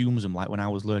consumes them. Like when I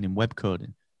was learning web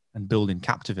coding and building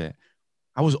Captivate,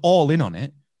 I was all in on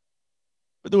it,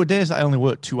 but there were days that I only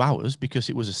worked 2 hours because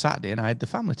it was a Saturday and I had the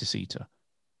family to see to.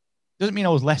 Doesn't mean I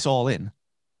was less all in.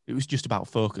 It was just about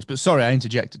focus. But sorry, I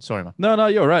interjected. Sorry, man. No,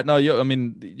 you're right. No,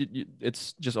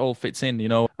 it's just all fits in,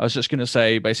 I was just going to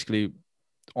say, basically,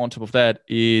 on top of that,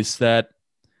 is that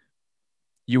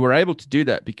you were able to do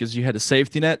that because you had a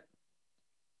safety net.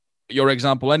 Your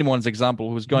example, anyone's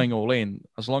example who's going all in,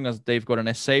 as long as they've got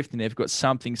a safety net, they've got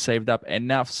something saved up,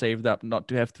 enough saved up not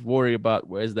to have to worry about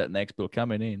where's that next bill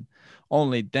coming in.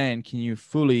 Only then can you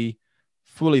fully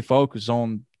focus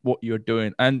on what you're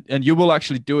doing, and you will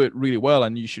actually do it really well,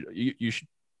 and you should be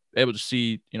able to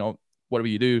see, whatever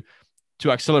you do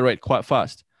to accelerate quite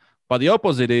fast. But the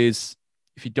opposite is,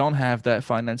 if you don't have that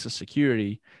financial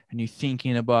security and you're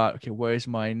thinking about, okay, where's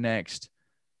my next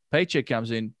paycheck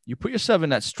comes in, you put yourself in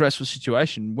that stressful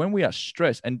situation. When we are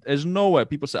stressed, and there's no way,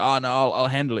 people say, oh no, I'll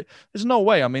handle it. There's no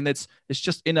way. I mean, it's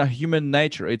just in a human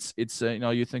nature. It's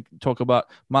you talk about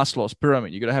Maslow's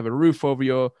pyramid. You got to have a roof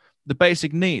over the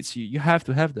basic needs. You have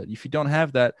to have that. If you don't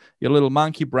have that, your little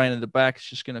monkey brain in the back is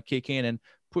just going to kick in and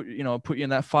put you in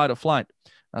that fight or flight.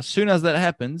 As soon as that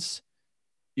happens,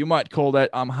 you might call that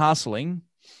I'm hustling,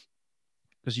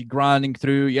 because you're grinding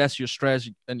through. Yes, you're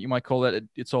stressed, and you might call that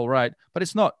it's all right, but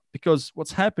it's not, because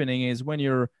what's happening is when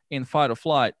you're in fight or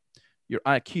flight, your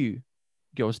IQ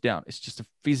goes down. It's just a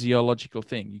physiological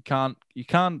thing. You can't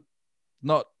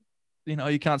not,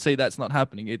 you can't say that's not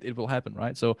happening. It will happen,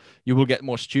 right? So you will get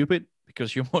more stupid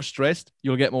because you're more stressed.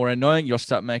 You'll get more annoying. You'll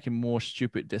start making more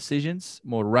stupid decisions,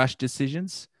 more rash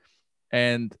decisions,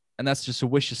 and that's just a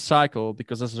vicious cycle,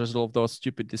 because as a result of those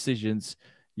stupid decisions,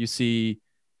 you see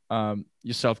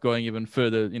yourself going even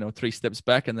further, 3 steps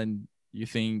back, and then you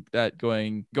think that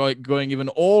going even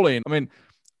all in. I mean,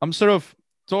 I'm sort of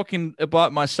talking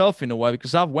about myself in a way,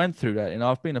 because I've went through that.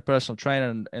 I've been a personal trainer,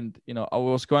 and I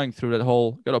was going through that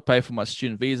whole, got to pay for my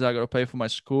student visa, I got to pay for my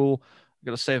school, I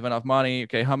got to save enough money.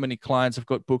 Okay, how many clients I've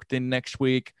got booked in next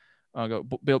week? I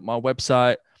got built my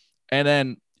website, and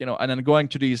then going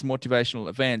to these motivational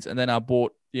events, and then I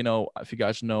bought, if you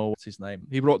guys know what's his name,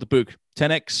 he wrote the book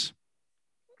 10x.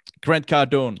 Grant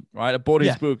Cardone, right? I bought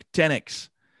his book 10x.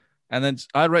 And then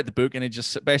I read the book, and it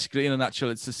just basically, in a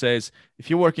nutshell, it just says, if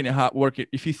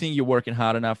if you think you're working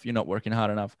hard enough, you're not working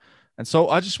hard enough. And so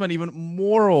I just went even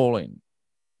more all in.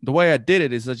 The way I did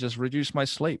it is I just reduced my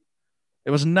sleep.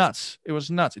 It was nuts.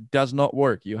 It does not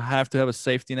work. You have to have a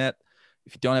safety net.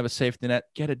 If you don't have a safety net,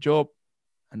 get a job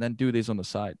and then do this on the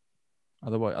side.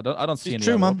 Otherwise, I don't see any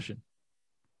other option.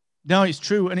 No, it's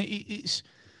true. And it's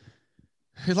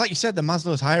like you said, the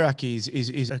Maslow's hierarchy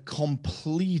is a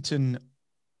complete and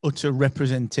utter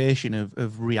representation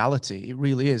of reality. It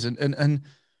really is. And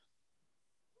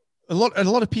a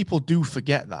lot of people do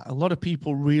forget that. A lot of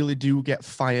people really do get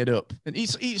fired up. And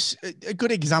it's a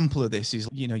good example of this is,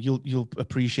 you'll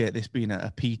appreciate this, being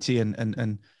a PT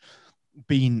and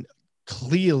being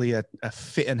clearly a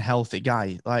fit and healthy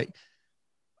guy. Like,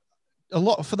 a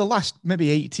lot for the last maybe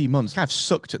 18 months, I've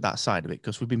sucked at that side of it,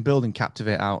 because we've been building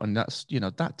Captivate out, and that's,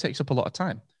 that takes up a lot of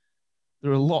time.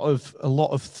 There are a lot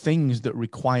of things that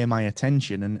require my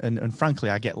attention, and frankly,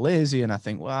 I get lazy and I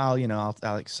think, well,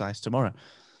 I'll exercise tomorrow.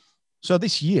 So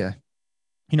this year,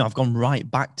 I've gone right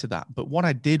back to that. But what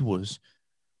I did was,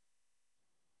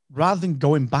 rather than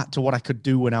going back to what I could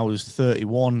do when I was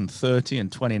 31, 30, and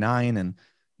 29, and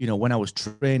when I was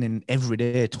training every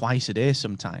day, twice a day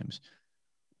sometimes,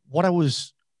 what I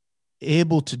was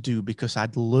able to do, because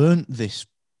I'd learned this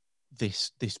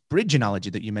bridge analogy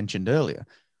that you mentioned earlier,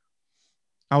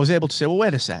 I was able to say, well,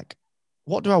 wait a sec.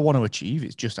 What do I want to achieve?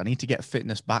 It's just, I need to get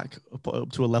fitness back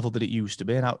up to a level that it used to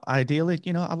be. And ideally,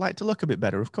 I'd like to look a bit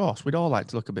better. Of course, we'd all like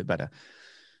to look a bit better.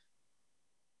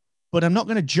 But I'm not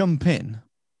going to jump in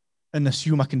and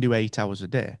assume I can do 8 hours a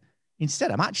day.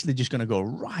 Instead, I'm actually just going to go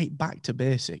right back to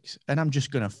basics. And I'm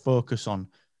just going to focus on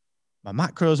my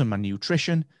macros and my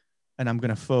nutrition. And I'm going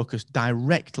to focus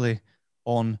directly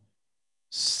on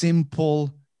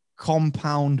simple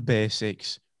compound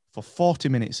basics for 40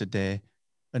 minutes a day,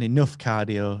 and enough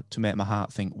cardio to make my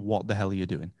heart think, what the hell are you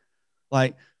doing?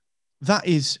 Like, that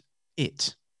is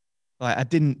it. Like, I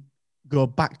didn't go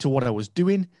back to what I was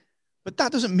doing. But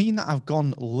that doesn't mean that I've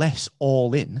gone less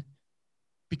all in,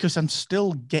 because I'm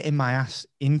still getting my ass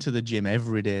into the gym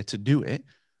every day to do it.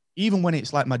 Even when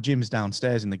it's like my gym's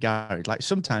downstairs in the garage, like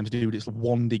sometimes, dude, it's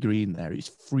 1 degree in there.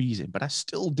 It's freezing, but I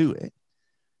still do it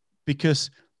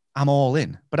because I'm all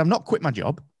in. But I've not quit my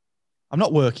job. I'm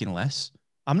not working less.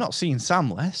 I'm not seeing Sam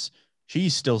less.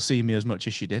 She's still seeing me as much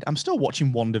as she did. I'm still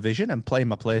watching WandaVision and playing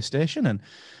my PlayStation and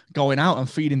going out and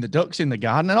feeding the ducks in the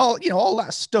garden and all, all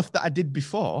that stuff that I did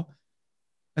before.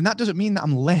 And that doesn't mean that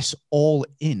I'm less all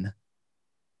in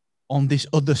on this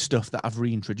other stuff that I've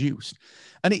reintroduced.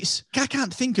 And I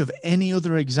can't think of any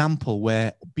other example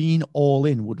where being all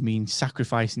in would mean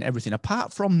sacrificing everything,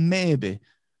 apart from maybe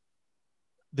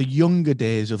the younger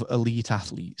days of elite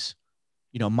athletes,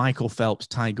 Michael Phelps,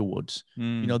 Tiger Woods,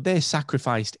 they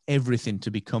sacrificed everything to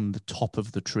become the top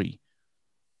of the tree.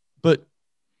 But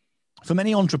for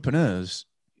many entrepreneurs,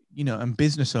 and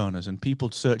business owners and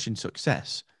people searching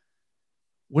success,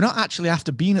 we're not actually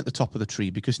after being at the top of the tree,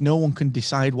 because no one can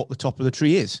decide what the top of the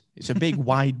tree is. It's a big,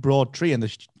 wide, broad tree, and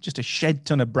there's just a shed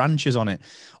ton of branches on it.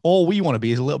 All we want to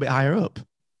be is a little bit higher up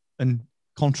and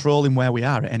controlling where we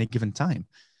are at any given time.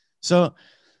 So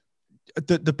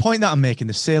the point that I'm making,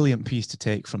 the salient piece to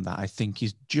take from that, I think,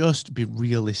 is just be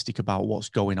realistic about what's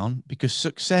going on, because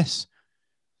success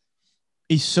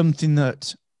is something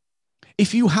that,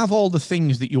 if you have all the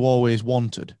things that you always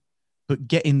wanted, but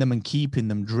getting them and keeping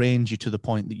them drains you to the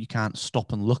point that you can't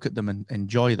stop and look at them and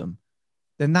enjoy them,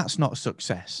 then that's not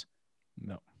success.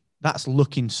 No. That's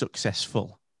looking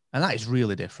successful. And that is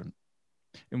really different.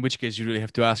 In which case, you really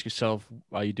have to ask yourself,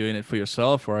 are you doing it for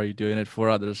yourself or are you doing it for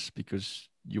others because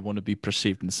you want to be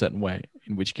perceived in a certain way?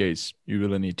 In which case, you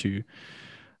really need to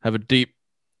have a deep,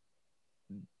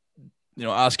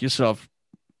 ask yourself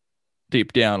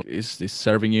deep down, is this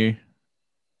serving you?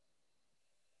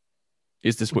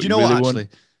 Is this what you really want?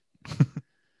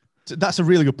 That's a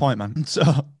really good point, man. So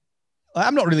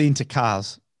I'm not really into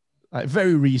cars. Like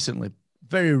very recently,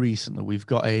 we've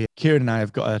got Kieran and I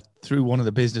have got through one of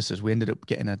the businesses, we ended up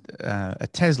getting a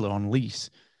Tesla on lease,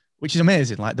 which is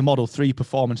amazing. Like the Model 3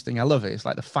 performance thing. I love it. It's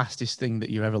like the fastest thing that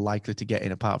you're ever likely to get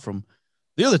in, apart from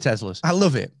the other Teslas. I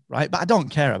love it, right? But I don't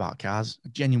care about cars. I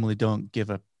genuinely don't give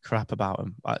a crap about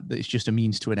them. It's just a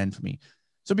means to an end for me.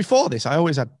 So before this, I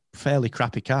always had fairly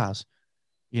crappy cars.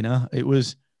 It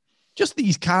was just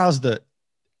these cars that,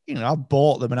 I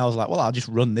bought them and I was like, well, I'll just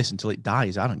run this until it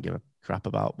dies. I don't give a crap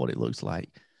about what it looks like.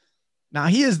 Now,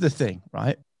 here's the thing,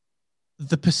 right?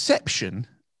 The perception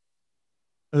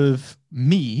of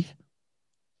me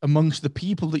amongst the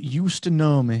people that used to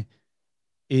know me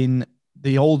in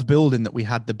the old building that we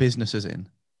had the businesses in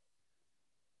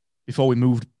before we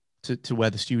moved to where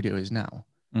the studio is now.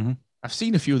 Mm-hmm. I've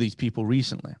seen a few of these people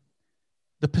recently.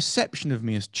 The perception of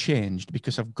me has changed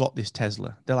because I've got this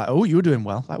Tesla. They're like, oh, you're doing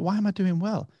well. Like, why am I doing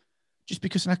well? Just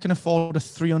because I can afford a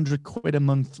 300 quid a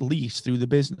month lease through the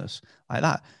business like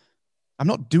that. I'm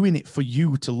not doing it for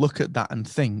you to look at that and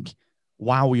think,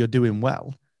 wow, you're doing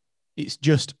well. It's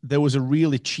just, there was a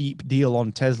really cheap deal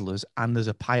on Teslas and there's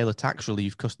a pile of tax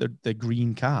relief because they're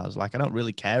green cars. Like, I don't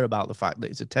really care about the fact that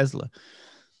it's a Tesla.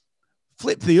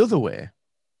 Flip the other way.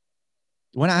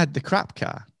 When I had the crap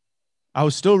car, I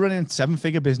was still running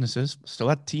 7-figure businesses, still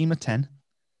had a team of 10.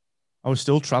 I was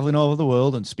still traveling all over the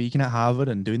world and speaking at Harvard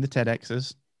and doing the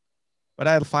TEDx's. But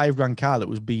I had a $5,000 car that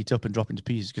was beat up and dropping to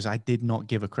pieces because I did not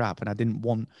give a crap. And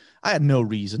I had no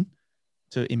reason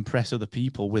to impress other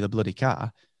people with a bloody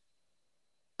car.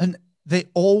 And they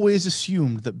always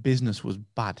assumed that business was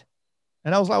bad.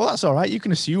 And I was like, well, that's all right. You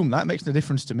can assume that. It makes no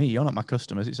difference to me. You're not my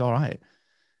customers. It's all right.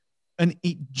 And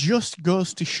it just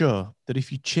goes to show that if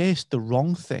you chase the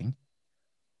wrong thing,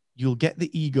 you'll get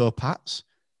the ego pats,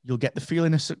 you'll get the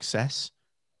feeling of success,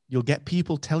 you'll get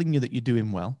people telling you that you're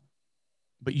doing well,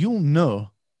 but you'll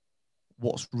know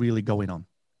what's really going on.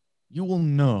 You will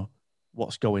know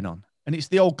what's going on. And it's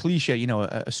the old cliche,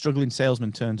 a struggling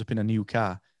salesman turns up in a new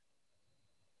car.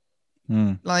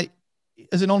 Like,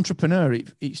 as an entrepreneur,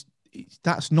 it's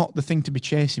that's not the thing to be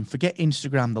chasing. Forget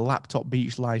Instagram, the laptop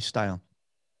beach lifestyle.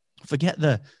 Forget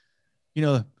the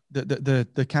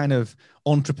kind of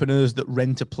entrepreneurs that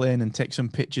rent a plane and take some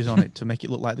pictures on it to make it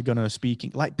look like they're going to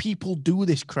speaking. Like, people do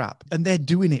this crap and they're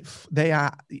doing it. They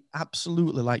are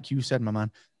absolutely, like you said, my man,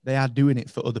 they are doing it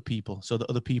for other people so that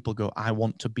other people go, I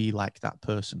want to be like that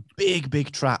person.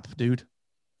 Big trap, dude.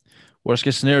 Worst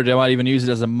case scenario, they might even use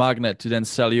it as a magnet to then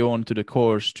sell you on to the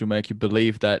course to make you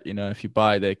believe that, if you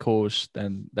buy their course,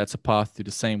 then that's a path to the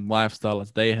same lifestyle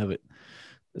as they have it.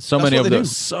 So many of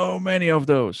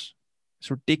those.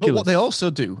 It's ridiculous. But what they also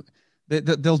do,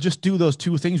 they'll just do those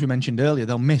two things we mentioned earlier.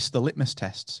 They'll miss the litmus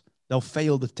tests. They'll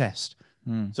fail the test.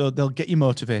 So they'll get you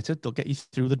motivated. They'll get you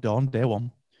through the door on day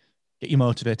one, get you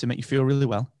motivated, make you feel really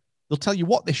well. They'll tell you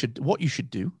what you should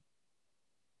do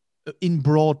in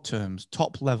broad terms,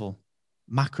 top level,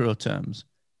 macro terms.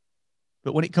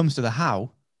 But when it comes to the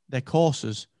how, their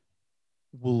courses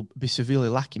will be severely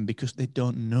lacking because they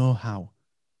don't know how.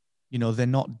 You know, they're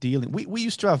not dealing. We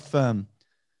used to have someone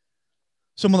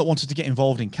that wanted to get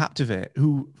involved in Captivate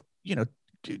who, you know,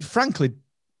 frankly,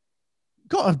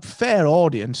 got a fair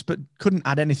audience, but couldn't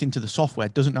add anything to the software,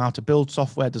 doesn't know how to build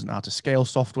software, doesn't know how to scale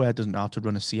software, doesn't know how to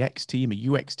run a CX team, a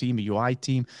UX team, a UI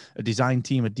team, a design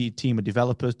team, a team of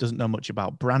developers, doesn't know much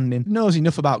about branding, knows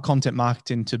enough about content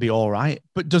marketing to be all right,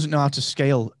 but doesn't know how to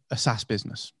scale a SaaS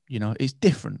business. You know, it's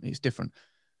different. It's different.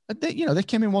 And they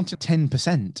came in wanting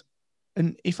 10%.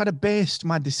 And if I'd have based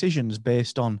my decisions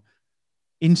based on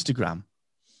Instagram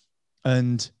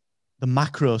and the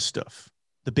macro stuff,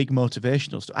 the big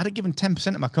motivational stuff, I'd have given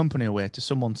 10% of my company away to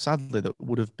someone, sadly, that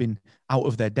would have been out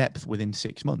of their depth within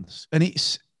 6 months. And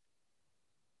it's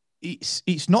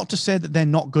not to say that they're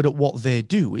not good at what they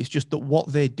do. It's just that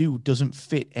what they do doesn't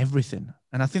fit everything.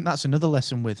 And I think that's another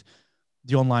lesson with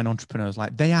the online entrepreneurs.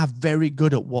 Like, they are very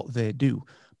good at what they do,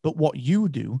 but what you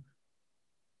do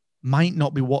might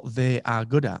not be what they are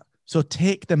good at. So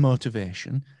take the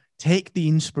motivation, take the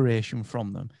inspiration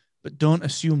from them, but don't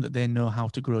assume that they know how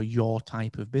to grow your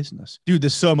type of business. Dude,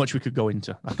 there's so much we could go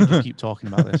into. I could just keep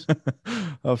talking about this.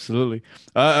 Absolutely.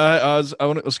 I was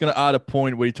going to add a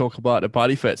point where you talk about the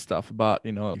body fat stuff, about,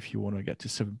 you know, if you want to get to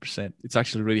 7%, it's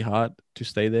actually really hard to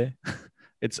stay there.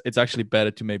 It's actually better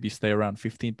to maybe stay around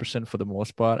 15% for the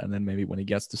most part. And then maybe when it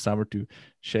gets to summer to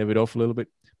shave it off a little bit.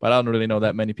 But I don't really know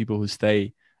that many people who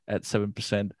stay at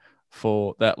 7%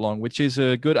 for that long, which is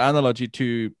a good analogy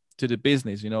to the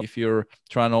business. You know, if you're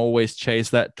trying to always chase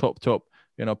that top,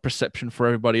 you know, perception for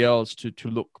everybody else to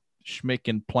look schmick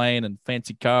and plain and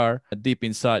fancy car, deep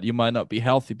inside, you might not be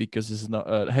healthy because it's not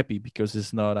happy, because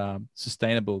it's not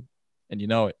sustainable, and you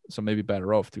know it. So maybe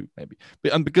better off to maybe,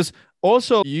 and because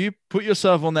also you put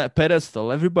yourself on that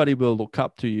pedestal, everybody will look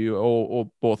up to you, or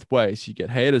both ways. You get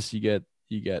haters, you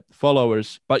get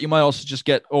followers, but you might also just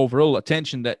get overall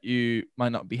attention that you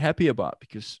might not be happy about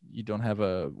because you don't have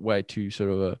a way to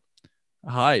sort of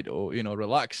hide or, you know,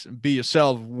 relax and be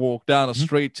yourself, walk down the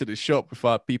street to the shop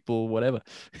without people, whatever.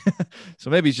 So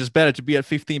maybe it's just better to be at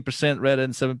 15% rather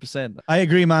than 7%. I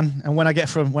agree, man. And when I get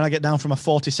down from a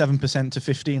 47% to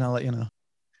 15, I'll let you know.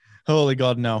 Holy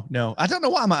God, no. I don't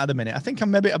know what I'm at the minute. I think I'm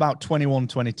maybe about 21,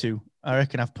 22. I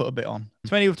reckon I've put a bit on.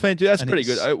 20 or 22, that's pretty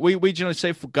good. We generally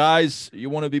say for guys, you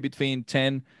want to be between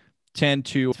 10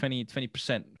 to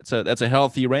 20%. That's a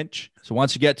healthy range. So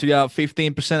once you get to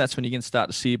 15%, that's when you can start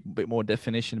to see a bit more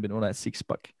definition, a bit more of that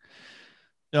six-pack.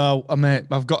 Oh, mate,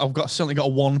 I've certainly got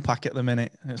a 1-pack at the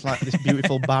minute. It's like this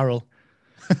beautiful barrel.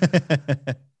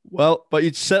 Well, but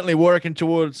you're certainly working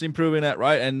towards improving that,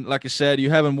 right? And like I said, you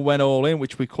haven't went all in,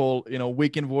 which we call, you know,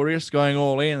 weekend warriors, going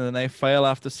all in, and then they fail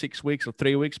after 6 weeks or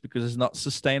 3 weeks because it's not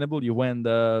sustainable. You went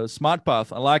the smart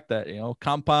path. I like that, you know,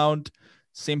 compound,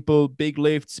 simple, big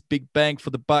lifts, big bang for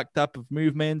the buck type of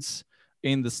movements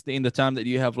in the time that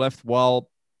you have left while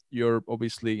you're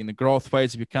obviously in the growth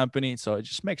phase of your company. So it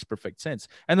just makes perfect sense.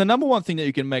 And the number one thing that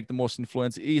you can make the most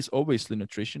influence is obviously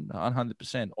nutrition,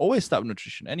 100%. Always start with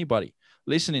nutrition. Anybody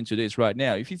listening to this right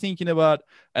now, if you're thinking about,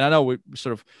 and I know we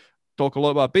sort of talk a lot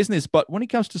about business, but when it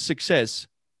comes to success,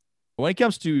 when it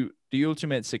comes to the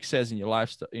ultimate success in your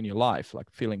life,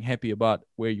 like feeling happy about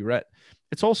where you're at,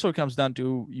 it also comes down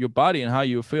to your body and how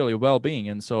you feel, your well-being.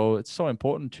 And so it's so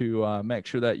important to make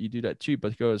sure that you do that too,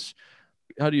 because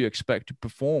how do you expect to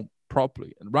perform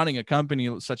properly? And running a company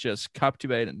such as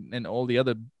Captivate and all the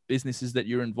other businesses that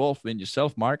you're involved in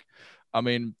yourself, Mark, I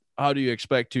mean, how do you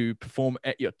expect to perform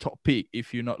at your top peak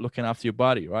if you're not looking after your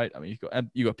body, right? I mean,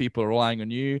 you got people relying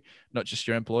on you, not just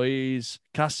your employees,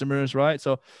 customers, right?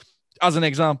 So as an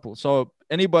example, so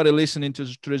anybody listening to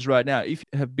this right now, if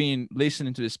you have been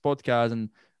listening to this podcast and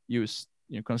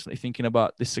you're constantly thinking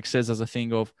about this success as a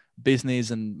thing of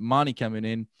business and money coming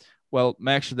in, well,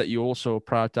 make sure that you also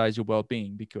prioritize your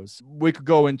well-being, because we could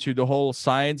go into the whole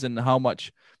science and how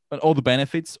much and all the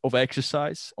benefits of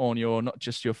exercise on your, not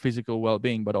just your physical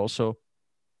well-being, but also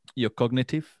your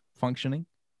cognitive functioning.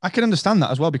 I can understand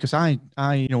that as well, because I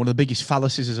one of the biggest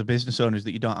fallacies as a business owner is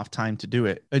that you don't have time to do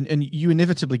it. And you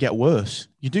inevitably get worse.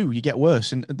 You get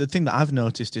worse. And the thing that I've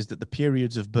noticed is that the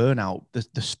periods of burnout,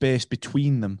 the space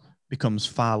between them becomes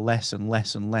far less and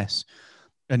less and less.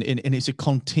 And it's a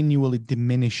continually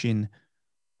diminishing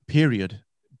period,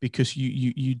 because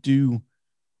you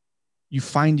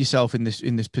find yourself in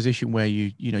this position where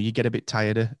you get a bit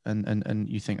tired and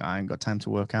you think, I ain't got time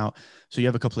to work out. So you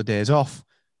have a couple of days off.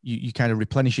 you kind of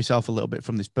replenish yourself a little bit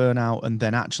from this burnout, and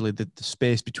then actually the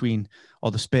space between,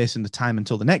 or the space and the time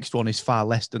until the next one is far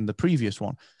less than the previous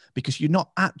one, because you're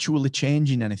not actually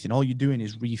changing anything. All you're doing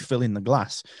is refilling the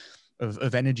glass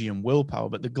of energy and willpower,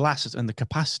 but the glass and the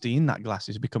capacity in that glass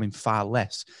is becoming far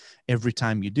less every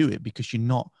time you do it, because you're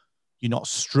not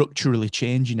structurally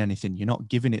changing anything. You're not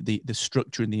giving it the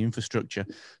structure and the infrastructure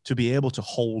to be able to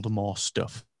hold more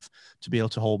stuff, to be able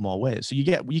to hold more weight. So you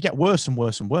get worse and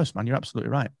worse and worse, man. You're absolutely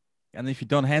right. And if you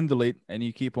don't handle it and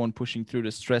you keep on pushing through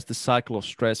the stress, the cycle of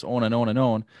stress on and on and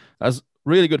on, that's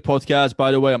really good podcast,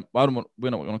 by the way. We're not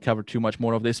going to cover too much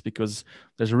more of this because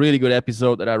there's a really good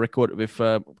episode that I recorded with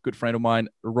a good friend of mine,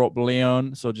 Rob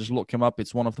Leon. So just look him up.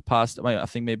 It's one of the past, I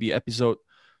think maybe episode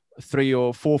 3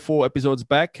 or 4 episodes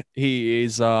back. He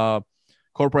is a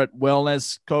corporate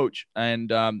wellness coach,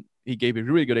 and he gave a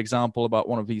really good example about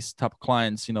one of these type of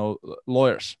clients,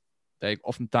 lawyers. They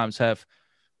oftentimes have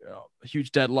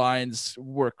huge deadlines,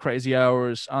 work crazy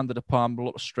hours, under the pump, a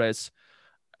lot of stress.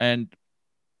 And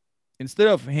instead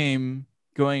of him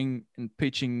going and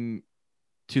pitching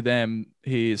to them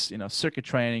his, circuit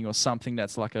training or something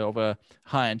that's like of a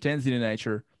high intensity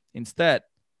nature, instead,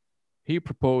 he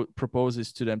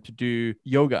proposes to them to do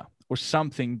yoga or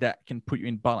something that can put you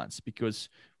in balance. Because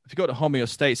if you go to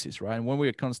homeostasis, right, and when we're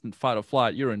in constant fight or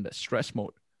flight, you're in the stress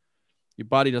mode. Your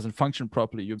body doesn't function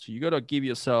properly. So you got to give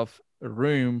yourself a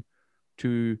room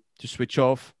to switch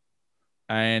off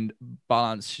and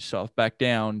balance yourself back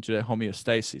down to the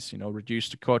homeostasis, reduce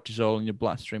the cortisol in your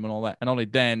bloodstream and all that. And only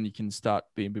then you can start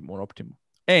being a bit more optimal.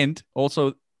 And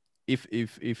also, if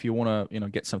you want to,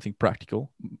 get something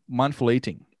practical, mindful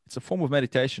eating. It's a form of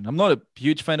meditation. I'm not a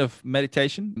huge fan of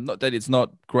meditation. Not that it's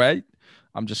not great.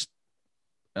 I'm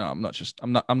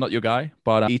not your guy,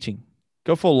 but eating.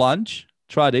 Go for lunch.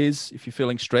 Try this. If you're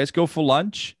feeling stressed, go for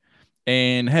lunch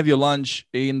and have your lunch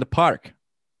in the park,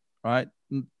 right?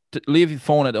 Leave your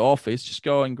phone at the office. Just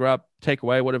go and take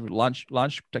away whatever lunch,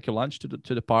 take your lunch to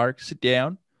the park, sit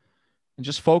down and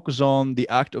just focus on the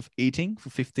act of eating for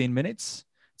 15 minutes.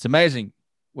 It's amazing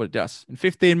what it does. In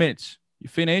 15 minutes, you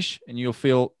finish and you'll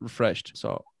feel refreshed.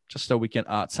 So just so we can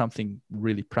add something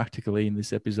really practically in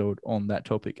this episode on that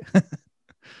topic.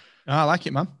 I like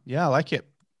it, man. Yeah, I like it.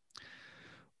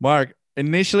 Mark,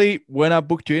 initially, when I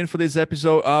booked you in for this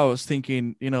episode, I was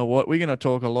thinking, you know what, we're going to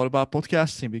talk a lot about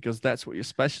podcasting because that's what your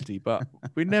specialty, but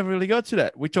we never really got to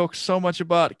that. We talk so much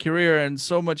about career and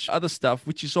so much other stuff,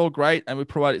 which is all great. And we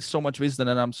provided so much wisdom,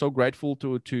 and I'm so grateful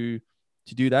to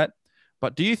do that.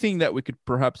 But do you think that we could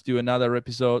perhaps do another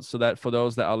episode so that for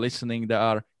those that are listening that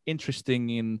are interested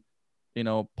in,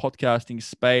 podcasting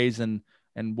space and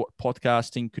what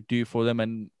podcasting could do for them,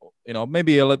 and,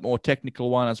 maybe a little more technical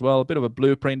one as well, a bit of a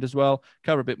blueprint as well,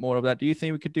 cover a bit more of that. Do you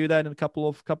think we could do that in a couple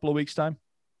of weeks' time?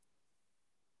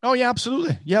 Oh yeah,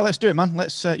 absolutely. Yeah, let's do it, man.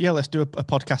 Let's do a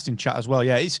podcasting chat as well.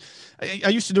 Yeah, I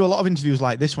used to do a lot of interviews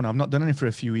like this one. I've not done any for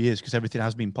a few years because everything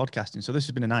has been podcasting. So this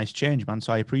has been a nice change, man.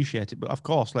 So I appreciate it. But of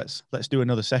course, let's do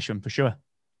another session for sure.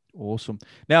 Awesome.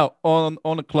 Now, on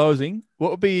a closing, what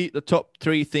would be the top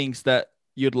 3 things that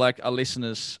you'd like our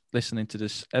listeners listening to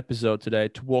this episode today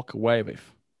to walk away with?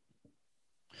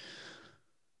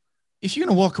 If you're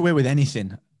going to walk away with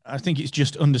anything, I think it's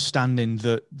just understanding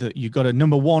that you got to,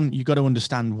 number one, you got to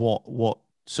understand what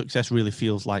success really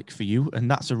feels like for you. And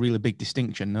that's a really big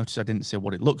distinction. Notice I didn't say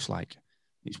what it looks like.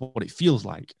 It's what it feels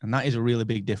like. And that is a really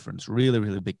big difference, really,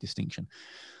 really big distinction.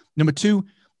 Number 2,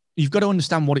 you've got to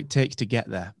understand what it takes to get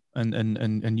there.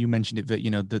 And you mentioned it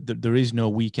that, there is no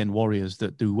weekend warriors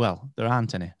that do well. There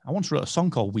aren't any. I once wrote a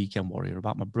song called Weekend Warrior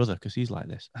about my brother because he's like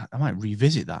this. I might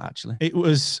revisit that actually.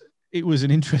 It was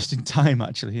an interesting time,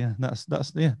 actually. Yeah,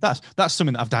 that's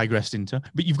something that I've digressed into.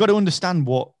 But you've got to understand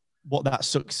what that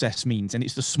success means, and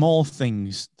it's the small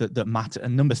things that matter.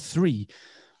 And number 3,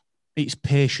 it's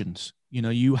patience.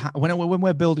 When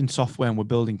we're building software and we're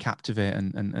building Captivate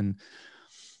and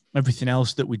everything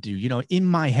else that we do, in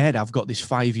my head I've got this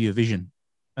 5-year vision,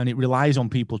 and it relies on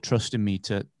people trusting me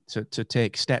to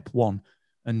take step 1,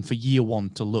 and for year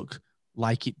 1 to look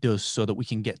like it does, so that we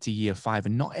can get to year 5.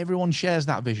 And not everyone shares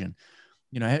that vision.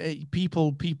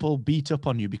 People beat up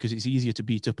on you because it's easier to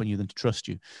beat up on you than to trust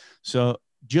you. So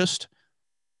just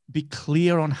be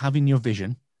clear on having your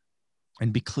vision,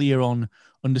 and be clear on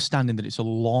understanding that it's a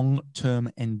long-term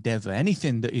endeavor.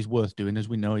 Anything that is worth doing, as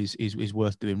we know, is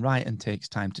worth doing right and takes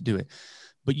time to do it.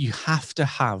 But you have to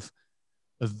have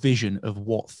a vision of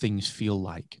what things feel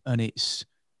like. And it's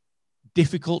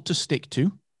difficult to stick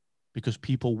to, because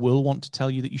people will want to tell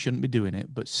you that you shouldn't be doing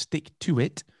it, but stick to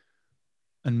it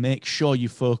and make sure you're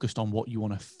focused on what you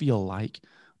want to feel like,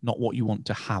 not what you want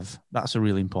to have. That's a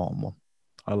really important one.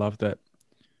 I love that.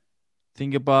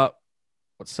 think about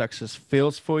what success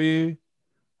feels for you,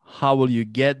 how will you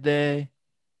get there,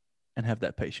 and have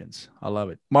that patience. I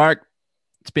love it. Mark,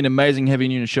 it's been amazing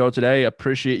having you on the show today. I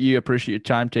appreciate you. I appreciate your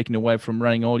time taken away from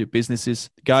running all your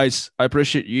businesses. Guys, I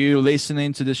appreciate you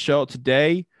listening to the show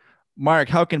today. Mark,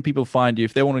 how can people find you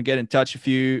if they want to get in touch with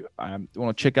you?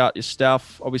 Want to check out your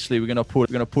stuff? Obviously, we're gonna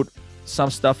put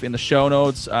some stuff in the show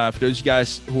notes. For those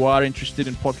guys who are interested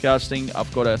in podcasting,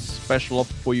 I've got a special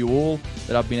offer for you all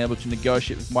that I've been able to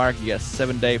negotiate with Mark. You get a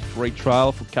 7-day free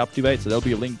trial for Captivate, so there'll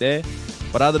be a link there.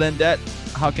 But other than that,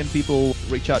 how can people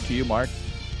reach out to you, Mark?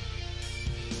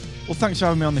 Well, thanks for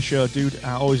having me on the show, dude.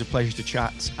 Always a pleasure to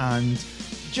chat. And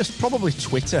just probably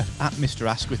Twitter, at Mr.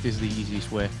 Asquith is the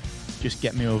easiest way. Just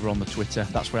get me over on the Twitter.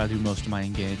 That's where I do most of my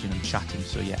engaging and chatting.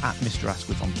 So yeah, at Mr.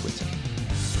 Asquith on Twitter.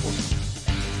 Awesome.